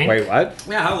 Wink, wink. Wait, what?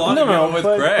 Yeah, how long No, have you no, been with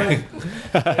but- Greg?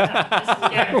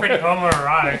 Yeah, pretty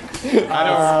homoerotic.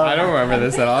 I don't remember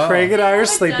this at all. Craig and I are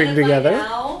sleeping together,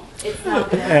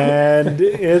 and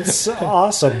it's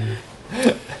awesome.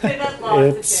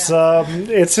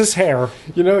 It's his hair.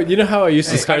 You know how I used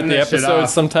to start cutting the this shit episodes off.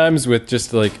 sometimes with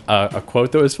just like a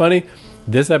quote that was funny.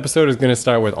 This episode is going to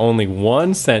start with only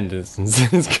one sentence.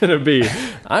 It's going to be,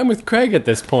 "I'm with Craig at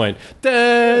this point."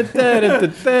 Da, da, da, da,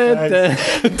 da, da,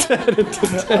 da,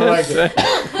 da, I like it.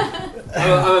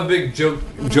 I'm a big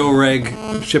Joe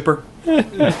Reg shipper.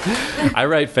 I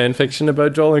write fan fiction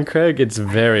about Joel and Craig. it's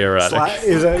very erotic.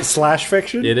 Is that slash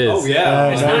fiction? It is. Oh yeah,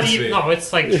 It's no. not even, no,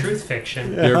 it's like truth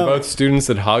fiction. You're both students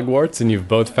at Hogwarts, and you've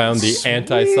both found the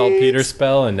anti-saltpeter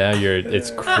spell, and now it's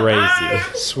crazy.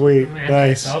 Sweet,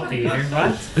 nice. Saltpeter.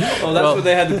 What? Well, that's what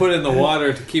they had to put in the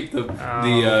water to keep the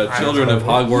children of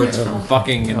Hogwarts from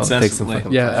fucking incessantly.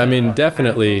 Yeah, I mean,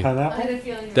 definitely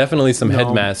Pineapple? some No.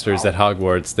 headmasters at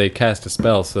Hogwarts, they cast a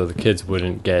spell so the kids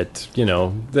wouldn't get,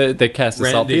 they cast a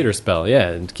Randy. saltpeter spell, yeah,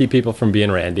 and keep people from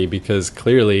being randy, because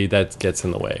clearly that gets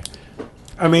in the way.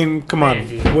 I mean, come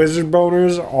on, wizard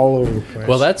boners all over the place.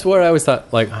 Well, that's where I always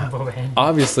thought, like,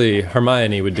 obviously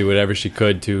Hermione would do whatever she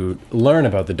could to learn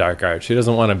about the dark arts. She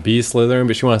doesn't want to be Slytherin,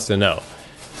 but she wants to know.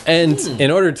 And in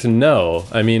order to know,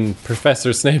 I mean,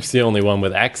 Professor Snape's the only one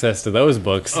with access to those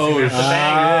books. Oh,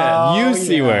 You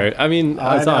see where, I mean,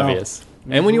 I it's know. obvious.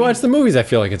 And when you watch the movies, I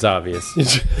feel like it's obvious.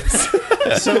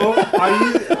 So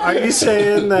are you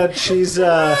saying that she's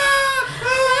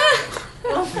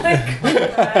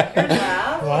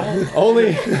Only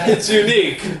it's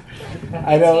unique.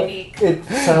 I know it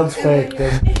sounds fake.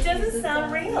 But It doesn't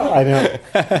sound real. I know.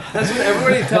 That's what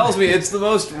everybody tells me. It's the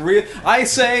most real. I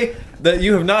say that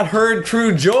you have not heard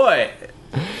true joy.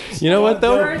 You know what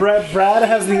though? Brad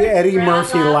has the Eddie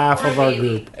Murphy laugh of our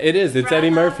group. It is. It's Eddie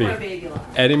Murphy.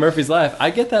 Eddie Murpay's laugh. I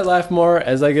get that laugh more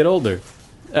as I get older.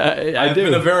 I I've do.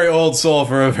 been a very old soul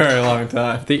for a very long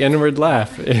time. The inward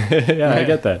laugh. Yeah, I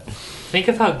get that. Think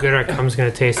of how good our cum's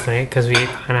gonna taste tonight because we ate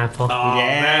pineapple. Oh,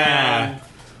 man.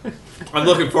 I'm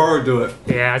looking forward to it.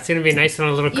 Yeah, it's gonna be nice on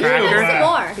a little You can cracker.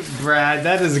 have some more. Brad,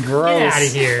 that is gross. Get out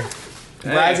of here.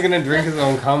 Brad's gonna drink his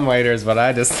own cum later is what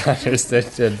I just understood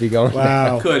to be going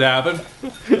Wow. Could happen.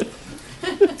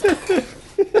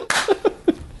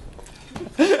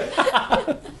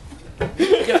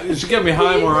 Yeah, you should get me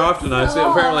high more often. I see.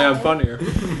 Apparently, I'm funnier.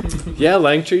 Yeah,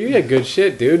 Langtree, you get good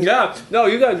shit, dude. Yeah, no,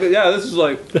 you got good. Yeah, this is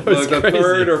like the was crazy.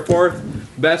 third or fourth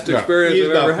best experience He's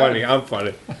I've not ever funny. had. I'm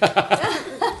funny.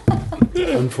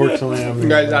 Unfortunately, I'm You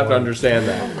guys have to understand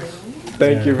that.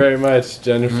 Thank you very much,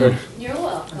 Jennifer. You're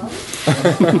welcome.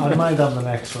 I might on the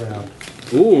next round.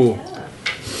 Ooh.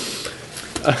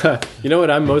 You know what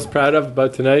I'm most proud of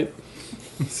about tonight?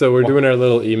 So we're doing our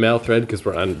little email thread because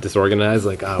we're disorganized.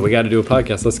 Like, we got to do a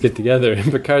podcast. Let's get together.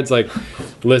 And Picard's like,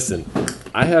 listen,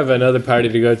 I have another party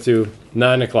to go to,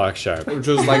 9 o'clock sharp. Which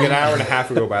was like an hour and a half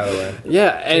ago, by the way. Yeah,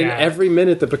 and every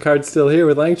minute that Picard's still here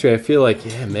with Langtree, I feel like,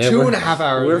 yeah, man. 2.5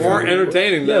 hours. We're More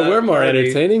entertaining. Yeah, than we're more party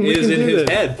entertaining. We Is can in do his this.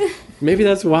 head. Maybe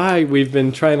that's why we've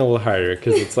been trying a little harder,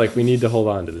 because it's like we need to hold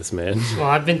on to this, man. Well,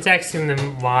 I've been texting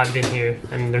them while I've been here,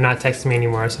 and they're not texting me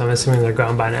anymore, so I'm assuming they're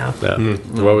gone by now. Yeah.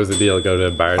 What was the deal? Go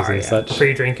to bars Bar, and yeah. such?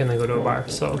 Free drink and they go to a bar.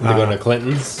 So They go to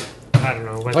Clinton's? I don't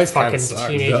know what Place fucking kinda sucks.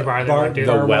 teenage bar they want to do.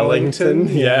 The Wellington?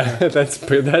 Yeah, that's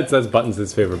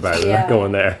Buttons' favorite bar. They're not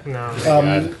going there.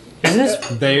 No. Isn't this?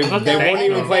 They Look, they bank won't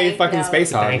even note. play fucking Bank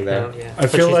space hockey Bank there. note, yeah. I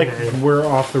feel Which like is nice. we're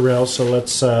off the rails, so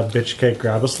let's bitch cake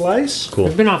grab a slice. Cool.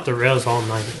 We've been off the rails all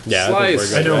night. Yeah,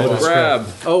 Slice. I think we're good. I know, but Grab.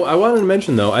 Oh, I wanted to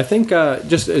mention though. I think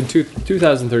just in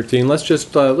 2013,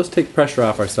 let's take pressure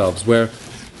off ourselves. Where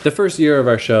the first year of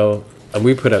our show,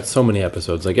 we put out so many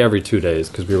episodes, like every 2 days,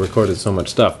 because we recorded so much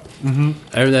stuff. Mm-hmm.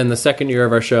 And then the second year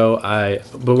of our show,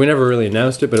 but we never really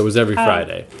announced it, but it was every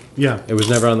Friday. Yeah. It was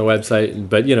never on the website,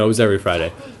 but it was every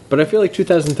Friday. But I feel like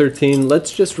 2013,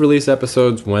 let's just release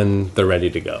episodes when they're ready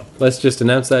to go. Let's just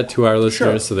announce that to our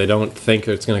listeners so they don't think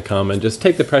it's going to come, and just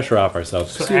take the pressure off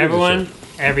ourselves. So everyone,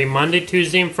 every Monday,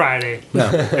 Tuesday, and Friday,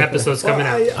 episodes coming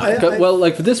out. Well,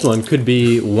 like for this one, could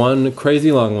be one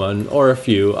crazy long one or a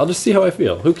few. I'll just see how I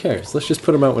feel. Who cares? Let's just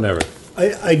put them out whenever.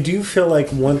 I do feel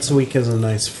like once a week is a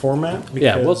nice format. Because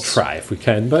Yeah, we'll try if we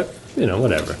can, but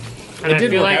whatever. And I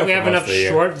did feel work like out we for have most enough of the year.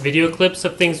 short video clips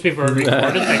of things we've already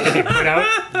recorded that could be put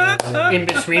out in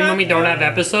between when we don't have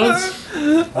episodes.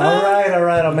 all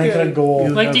right, I'll make it a goal.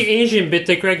 Like the Asian bit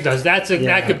that Greg does. That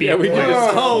could be a we do clip.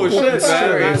 Oh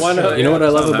shit! You know what I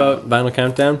love about Vinyl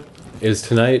Countdown? Is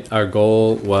tonight our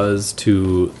goal was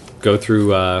to go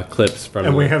through clips from...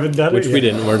 And we haven't done it which we yet.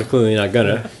 didn't. We're clearly not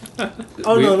gonna.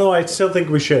 No, I still think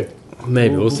we should.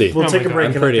 Maybe, we'll see. We'll take a God. break.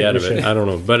 I'm and I pretty think out we of it. should. I don't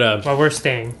know. But Well, we're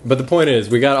staying. the point is,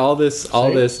 we got all this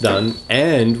done,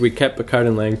 and we kept Picard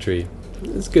and Langtree.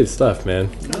 It's good stuff, man.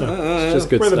 It's just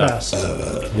good We're the stuff.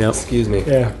 best. Yep. Excuse me.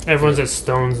 Yeah. Everyone's at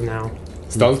Stones now.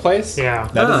 Stone's Place? Yeah.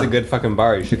 That is a good fucking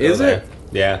bar. You should go Is there. it?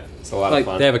 Yeah. It's a lot Like, of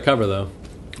fun. They have a cover though.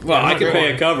 Well, I could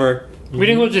pay a cover. We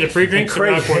didn't go to the free And drinks.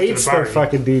 Craig we're not going to hates the their bar.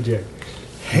 fucking DJ.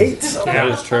 Hates them. That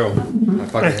is true. I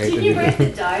fucking hate Can you the write the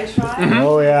diatribe?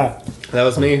 Oh, yeah. That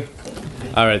was me.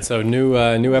 All right, so new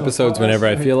episodes whenever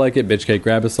I feel like it. Bitch cake,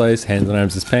 grab a slice. Hands and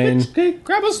arms is pain. Cake,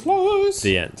 grab a slice.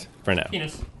 The end for now.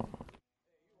 Penis.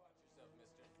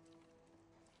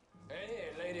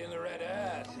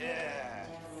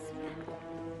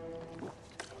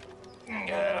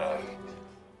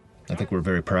 I think we're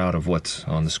very proud of what's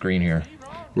on the screen here.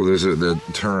 Well, there's the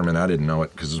term, and I didn't know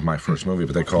it because it was my first movie,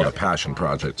 but they call it a passion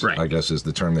project, Right. I guess is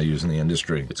the term they use in the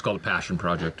industry. It's called a passion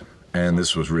project. And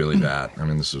this was really that. I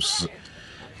mean, this was...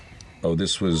 Oh,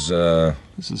 this was...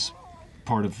 This is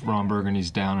part of Ron Burgundy's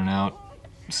Down and Out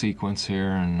sequence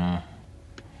here, and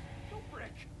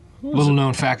little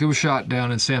known fact, it was shot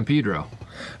down in San Pedro.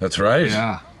 That's right.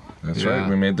 Yeah. That's Yeah. right.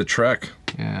 We made the trek.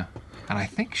 Yeah. And I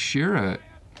think Shira,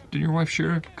 did your wife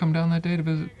Shira come down that day to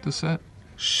visit the set?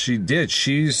 She did.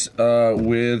 She's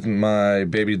with my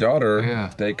baby daughter.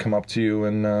 Yeah. They come up to you,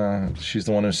 and she's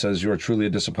the one who says you are truly a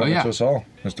disappointment Oh, yeah. to us all,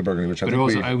 Mr. Burgundy, which I But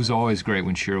think it was always great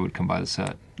when Shira would come by the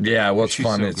set. Yeah, well, it's She's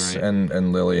fun. so It's great.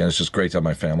 and Lily, and it's just great to have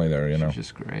my family there, you know.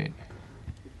 She's just great.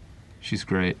 She's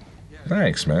great.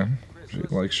 Thanks, man. She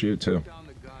likes you, too.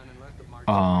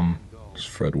 It's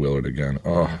Fred Willard again.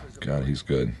 Oh, God, he's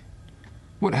good.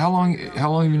 What? How long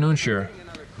have you known Shira?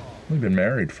 We've been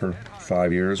married for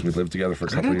 5 years. We lived together for a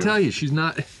I couple gotta years. tell you,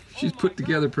 she's put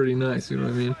together pretty nice. You know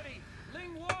what I mean?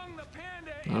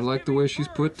 I like the way she's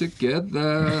put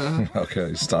together.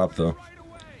 Okay, stop though.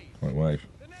 My wife.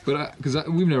 But because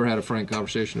we've never had a frank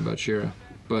conversation about Shira,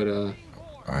 but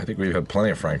I think we've had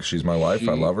plenty of franks. She's my wife.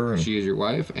 I love her. And... She is your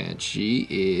wife, and she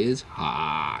is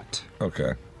hot.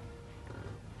 Okay.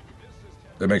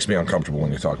 That makes me uncomfortable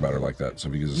when you talk about her like that. So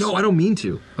because no, I don't mean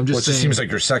to. I'm just saying. It seems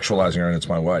like you're sexualizing her, and it's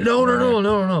my wife. No.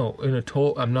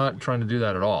 I'm not trying to do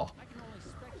that at all.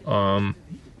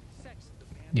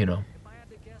 You know,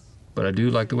 but I do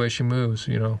like the way she moves.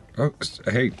 You know. Oh,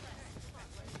 hey,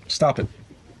 stop it.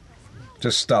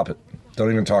 Just stop it.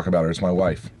 Don't even talk about her. It's my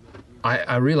wife.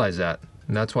 I realize that,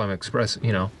 and that's why I'm expressing.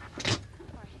 You know.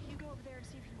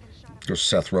 There's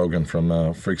Seth Rogen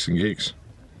from Freaks and Geeks.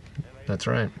 That's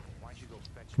right.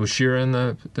 Was Shira in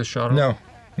the shot? No.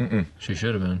 Mm-mm. She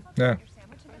should have been. Yeah.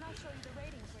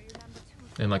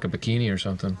 In like a bikini or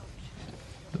something.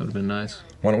 That would have been nice.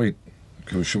 Why don't we...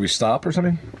 Should we stop or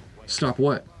something? Stop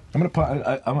what?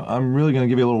 I'm really gonna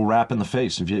give you a little rap in the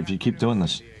face if you keep doing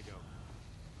this.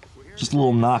 Just a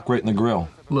little knock right in the grill.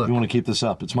 Look. You want to keep this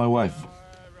up. It's my wife.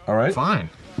 All right? Fine.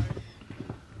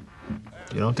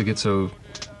 You don't have to get so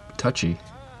touchy.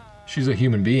 She's a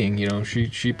human being, you know.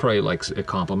 She probably likes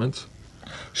compliments.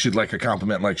 She'd like a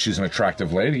compliment like she's an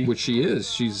attractive lady. Which she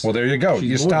is. She's. Well, there you go.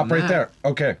 You stop right that. there.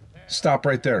 Okay. Stop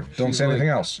right there. Don't She's say anything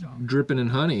like else. Dripping in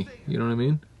honey. You know what I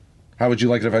mean? How would you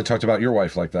like it if I talked about your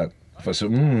wife like that? If I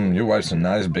said, your wife's a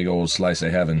nice big old slice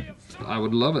of heaven. I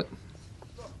would love it.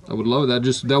 I would love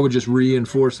it. That would just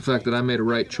reinforce the fact that I made a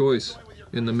right choice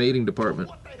in the mating department.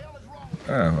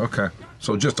 Oh, okay.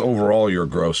 So just overall, you're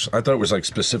gross. I thought it was like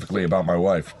specifically about my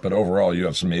wife, but overall, you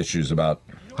have some issues about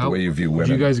the way you view women.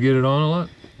 Do you guys get it on a lot?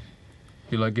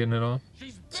 You like getting it on?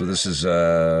 So this is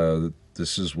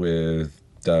with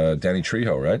Danny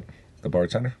Trejo, right? The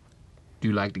bartender. Do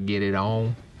you like to get it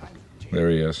on? There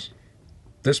he is.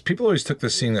 People always took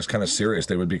this scene as kind of serious.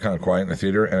 They would be kind of quiet in the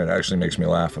theater, and it actually makes me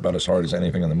laugh about as hard as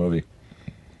anything in the movie.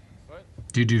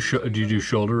 Do you do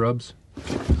shoulder rubs?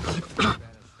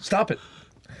 Stop it.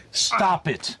 Stop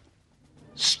it.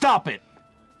 Stop it.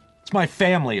 It's my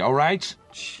family, all right?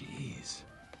 Jeez.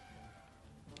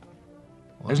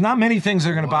 There's not many things that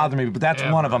are going to bother me, but that's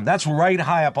one of them. That's right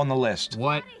high up on the list.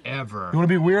 Whatever. You want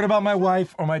to be weird about my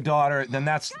wife or my daughter, then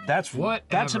that's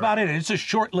about it. It's a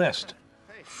short list.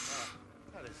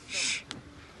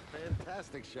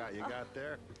 Fantastic shot you got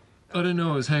there. I didn't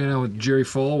know I was hanging out with Jerry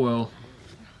Falwell.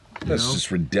 That's just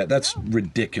that's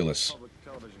ridiculous.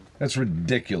 That's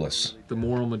ridiculous. The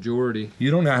moral majority. You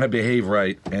don't know how to behave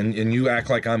right, and you act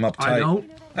like I'm uptight. I don't.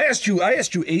 I asked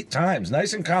you 8 times,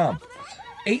 nice and calm.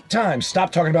 8 times.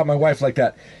 Stop talking about my wife like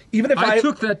that. Even if I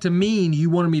took that to mean you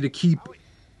wanted me to keep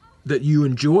that you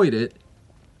enjoyed it.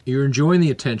 You're enjoying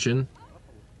the attention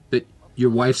that your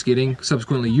wife's getting.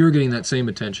 Subsequently, you're getting that same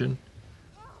attention.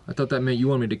 I thought that meant you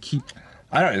wanted me to keep.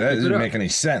 I don't know. That doesn't make any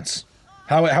sense.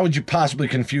 How would you possibly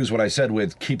confuse what I said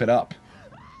with "keep it up"?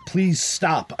 Please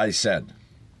stop. I said.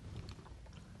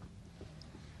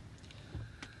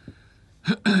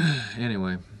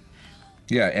 Anyway.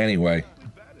 Yeah. Anyway.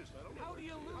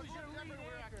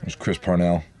 There's Chris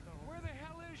Parnell.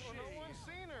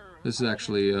 This is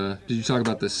actually, did you talk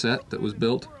about the set that was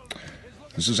built?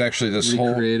 This is actually this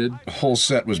recreated. whole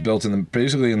set was built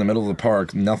basically in the middle of the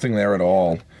park, nothing there at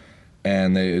all.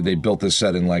 And they built this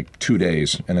set in like 2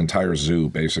 days, an entire zoo,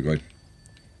 basically.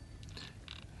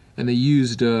 And they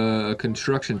used a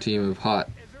construction team of hot,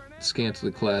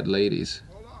 scantily clad ladies.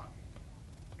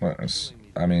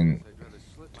 I mean...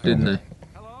 Didn't they?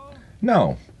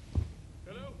 No.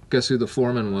 Guess who the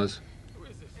foreman was?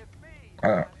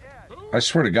 I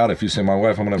swear to God, if you say my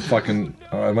wife, I'm gonna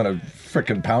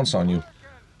frickin' pounce on you.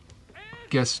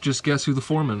 Just guess who the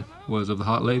foreman was of the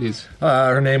hot ladies.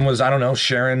 Her name was, I don't know,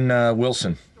 Sharon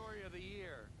Wilson.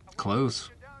 Close.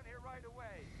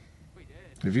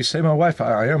 If you say my wife,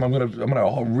 I am. I'm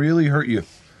gonna really hurt you.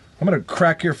 I'm gonna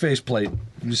crack your faceplate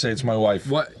if you say it's my wife.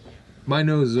 What? My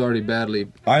nose is already badly.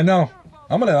 I know.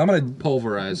 I'm gonna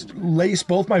pulverized. Lace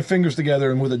both my fingers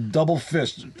together and with a double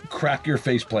fist crack your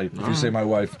faceplate if you say my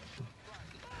wife.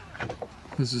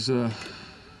 This is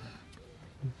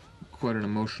quite an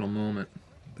emotional moment.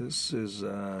 This is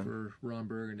for Ron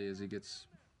Burgundy as he gets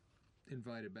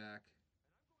invited back.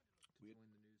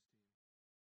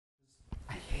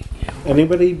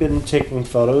 Anybody been taking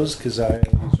photos? Because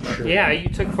sure. Yeah, you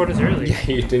took photos earlier.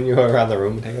 Yeah, didn't you go around the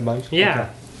room and take a bunch? Yeah. Okay.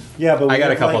 Yeah, but I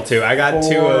got a couple too. I got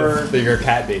 2 of your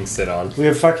cat being sit on. We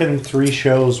have fucking 3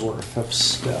 shows worth of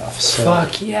stuff. So.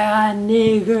 Fuck yeah,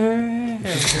 nigger!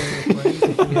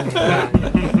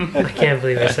 I can't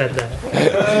believe I said that.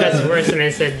 That's worse than I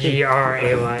said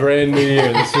GRAY. Brand new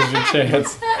year. This is your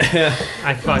chance.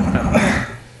 I fucked up.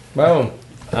 Boom.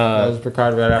 That was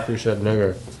Picard right after he said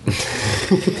nigger.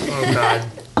 Oh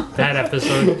God, that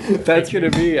episode. That's gonna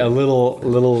be a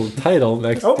little title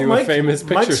next to a famous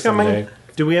picture Mike's coming. someday.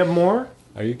 Do we have more?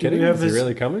 Are you kidding? have Is he his-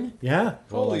 really coming? Yeah.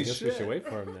 Well, I guess we should wait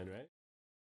for him then, right?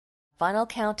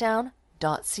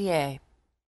 FinalCountdown.ca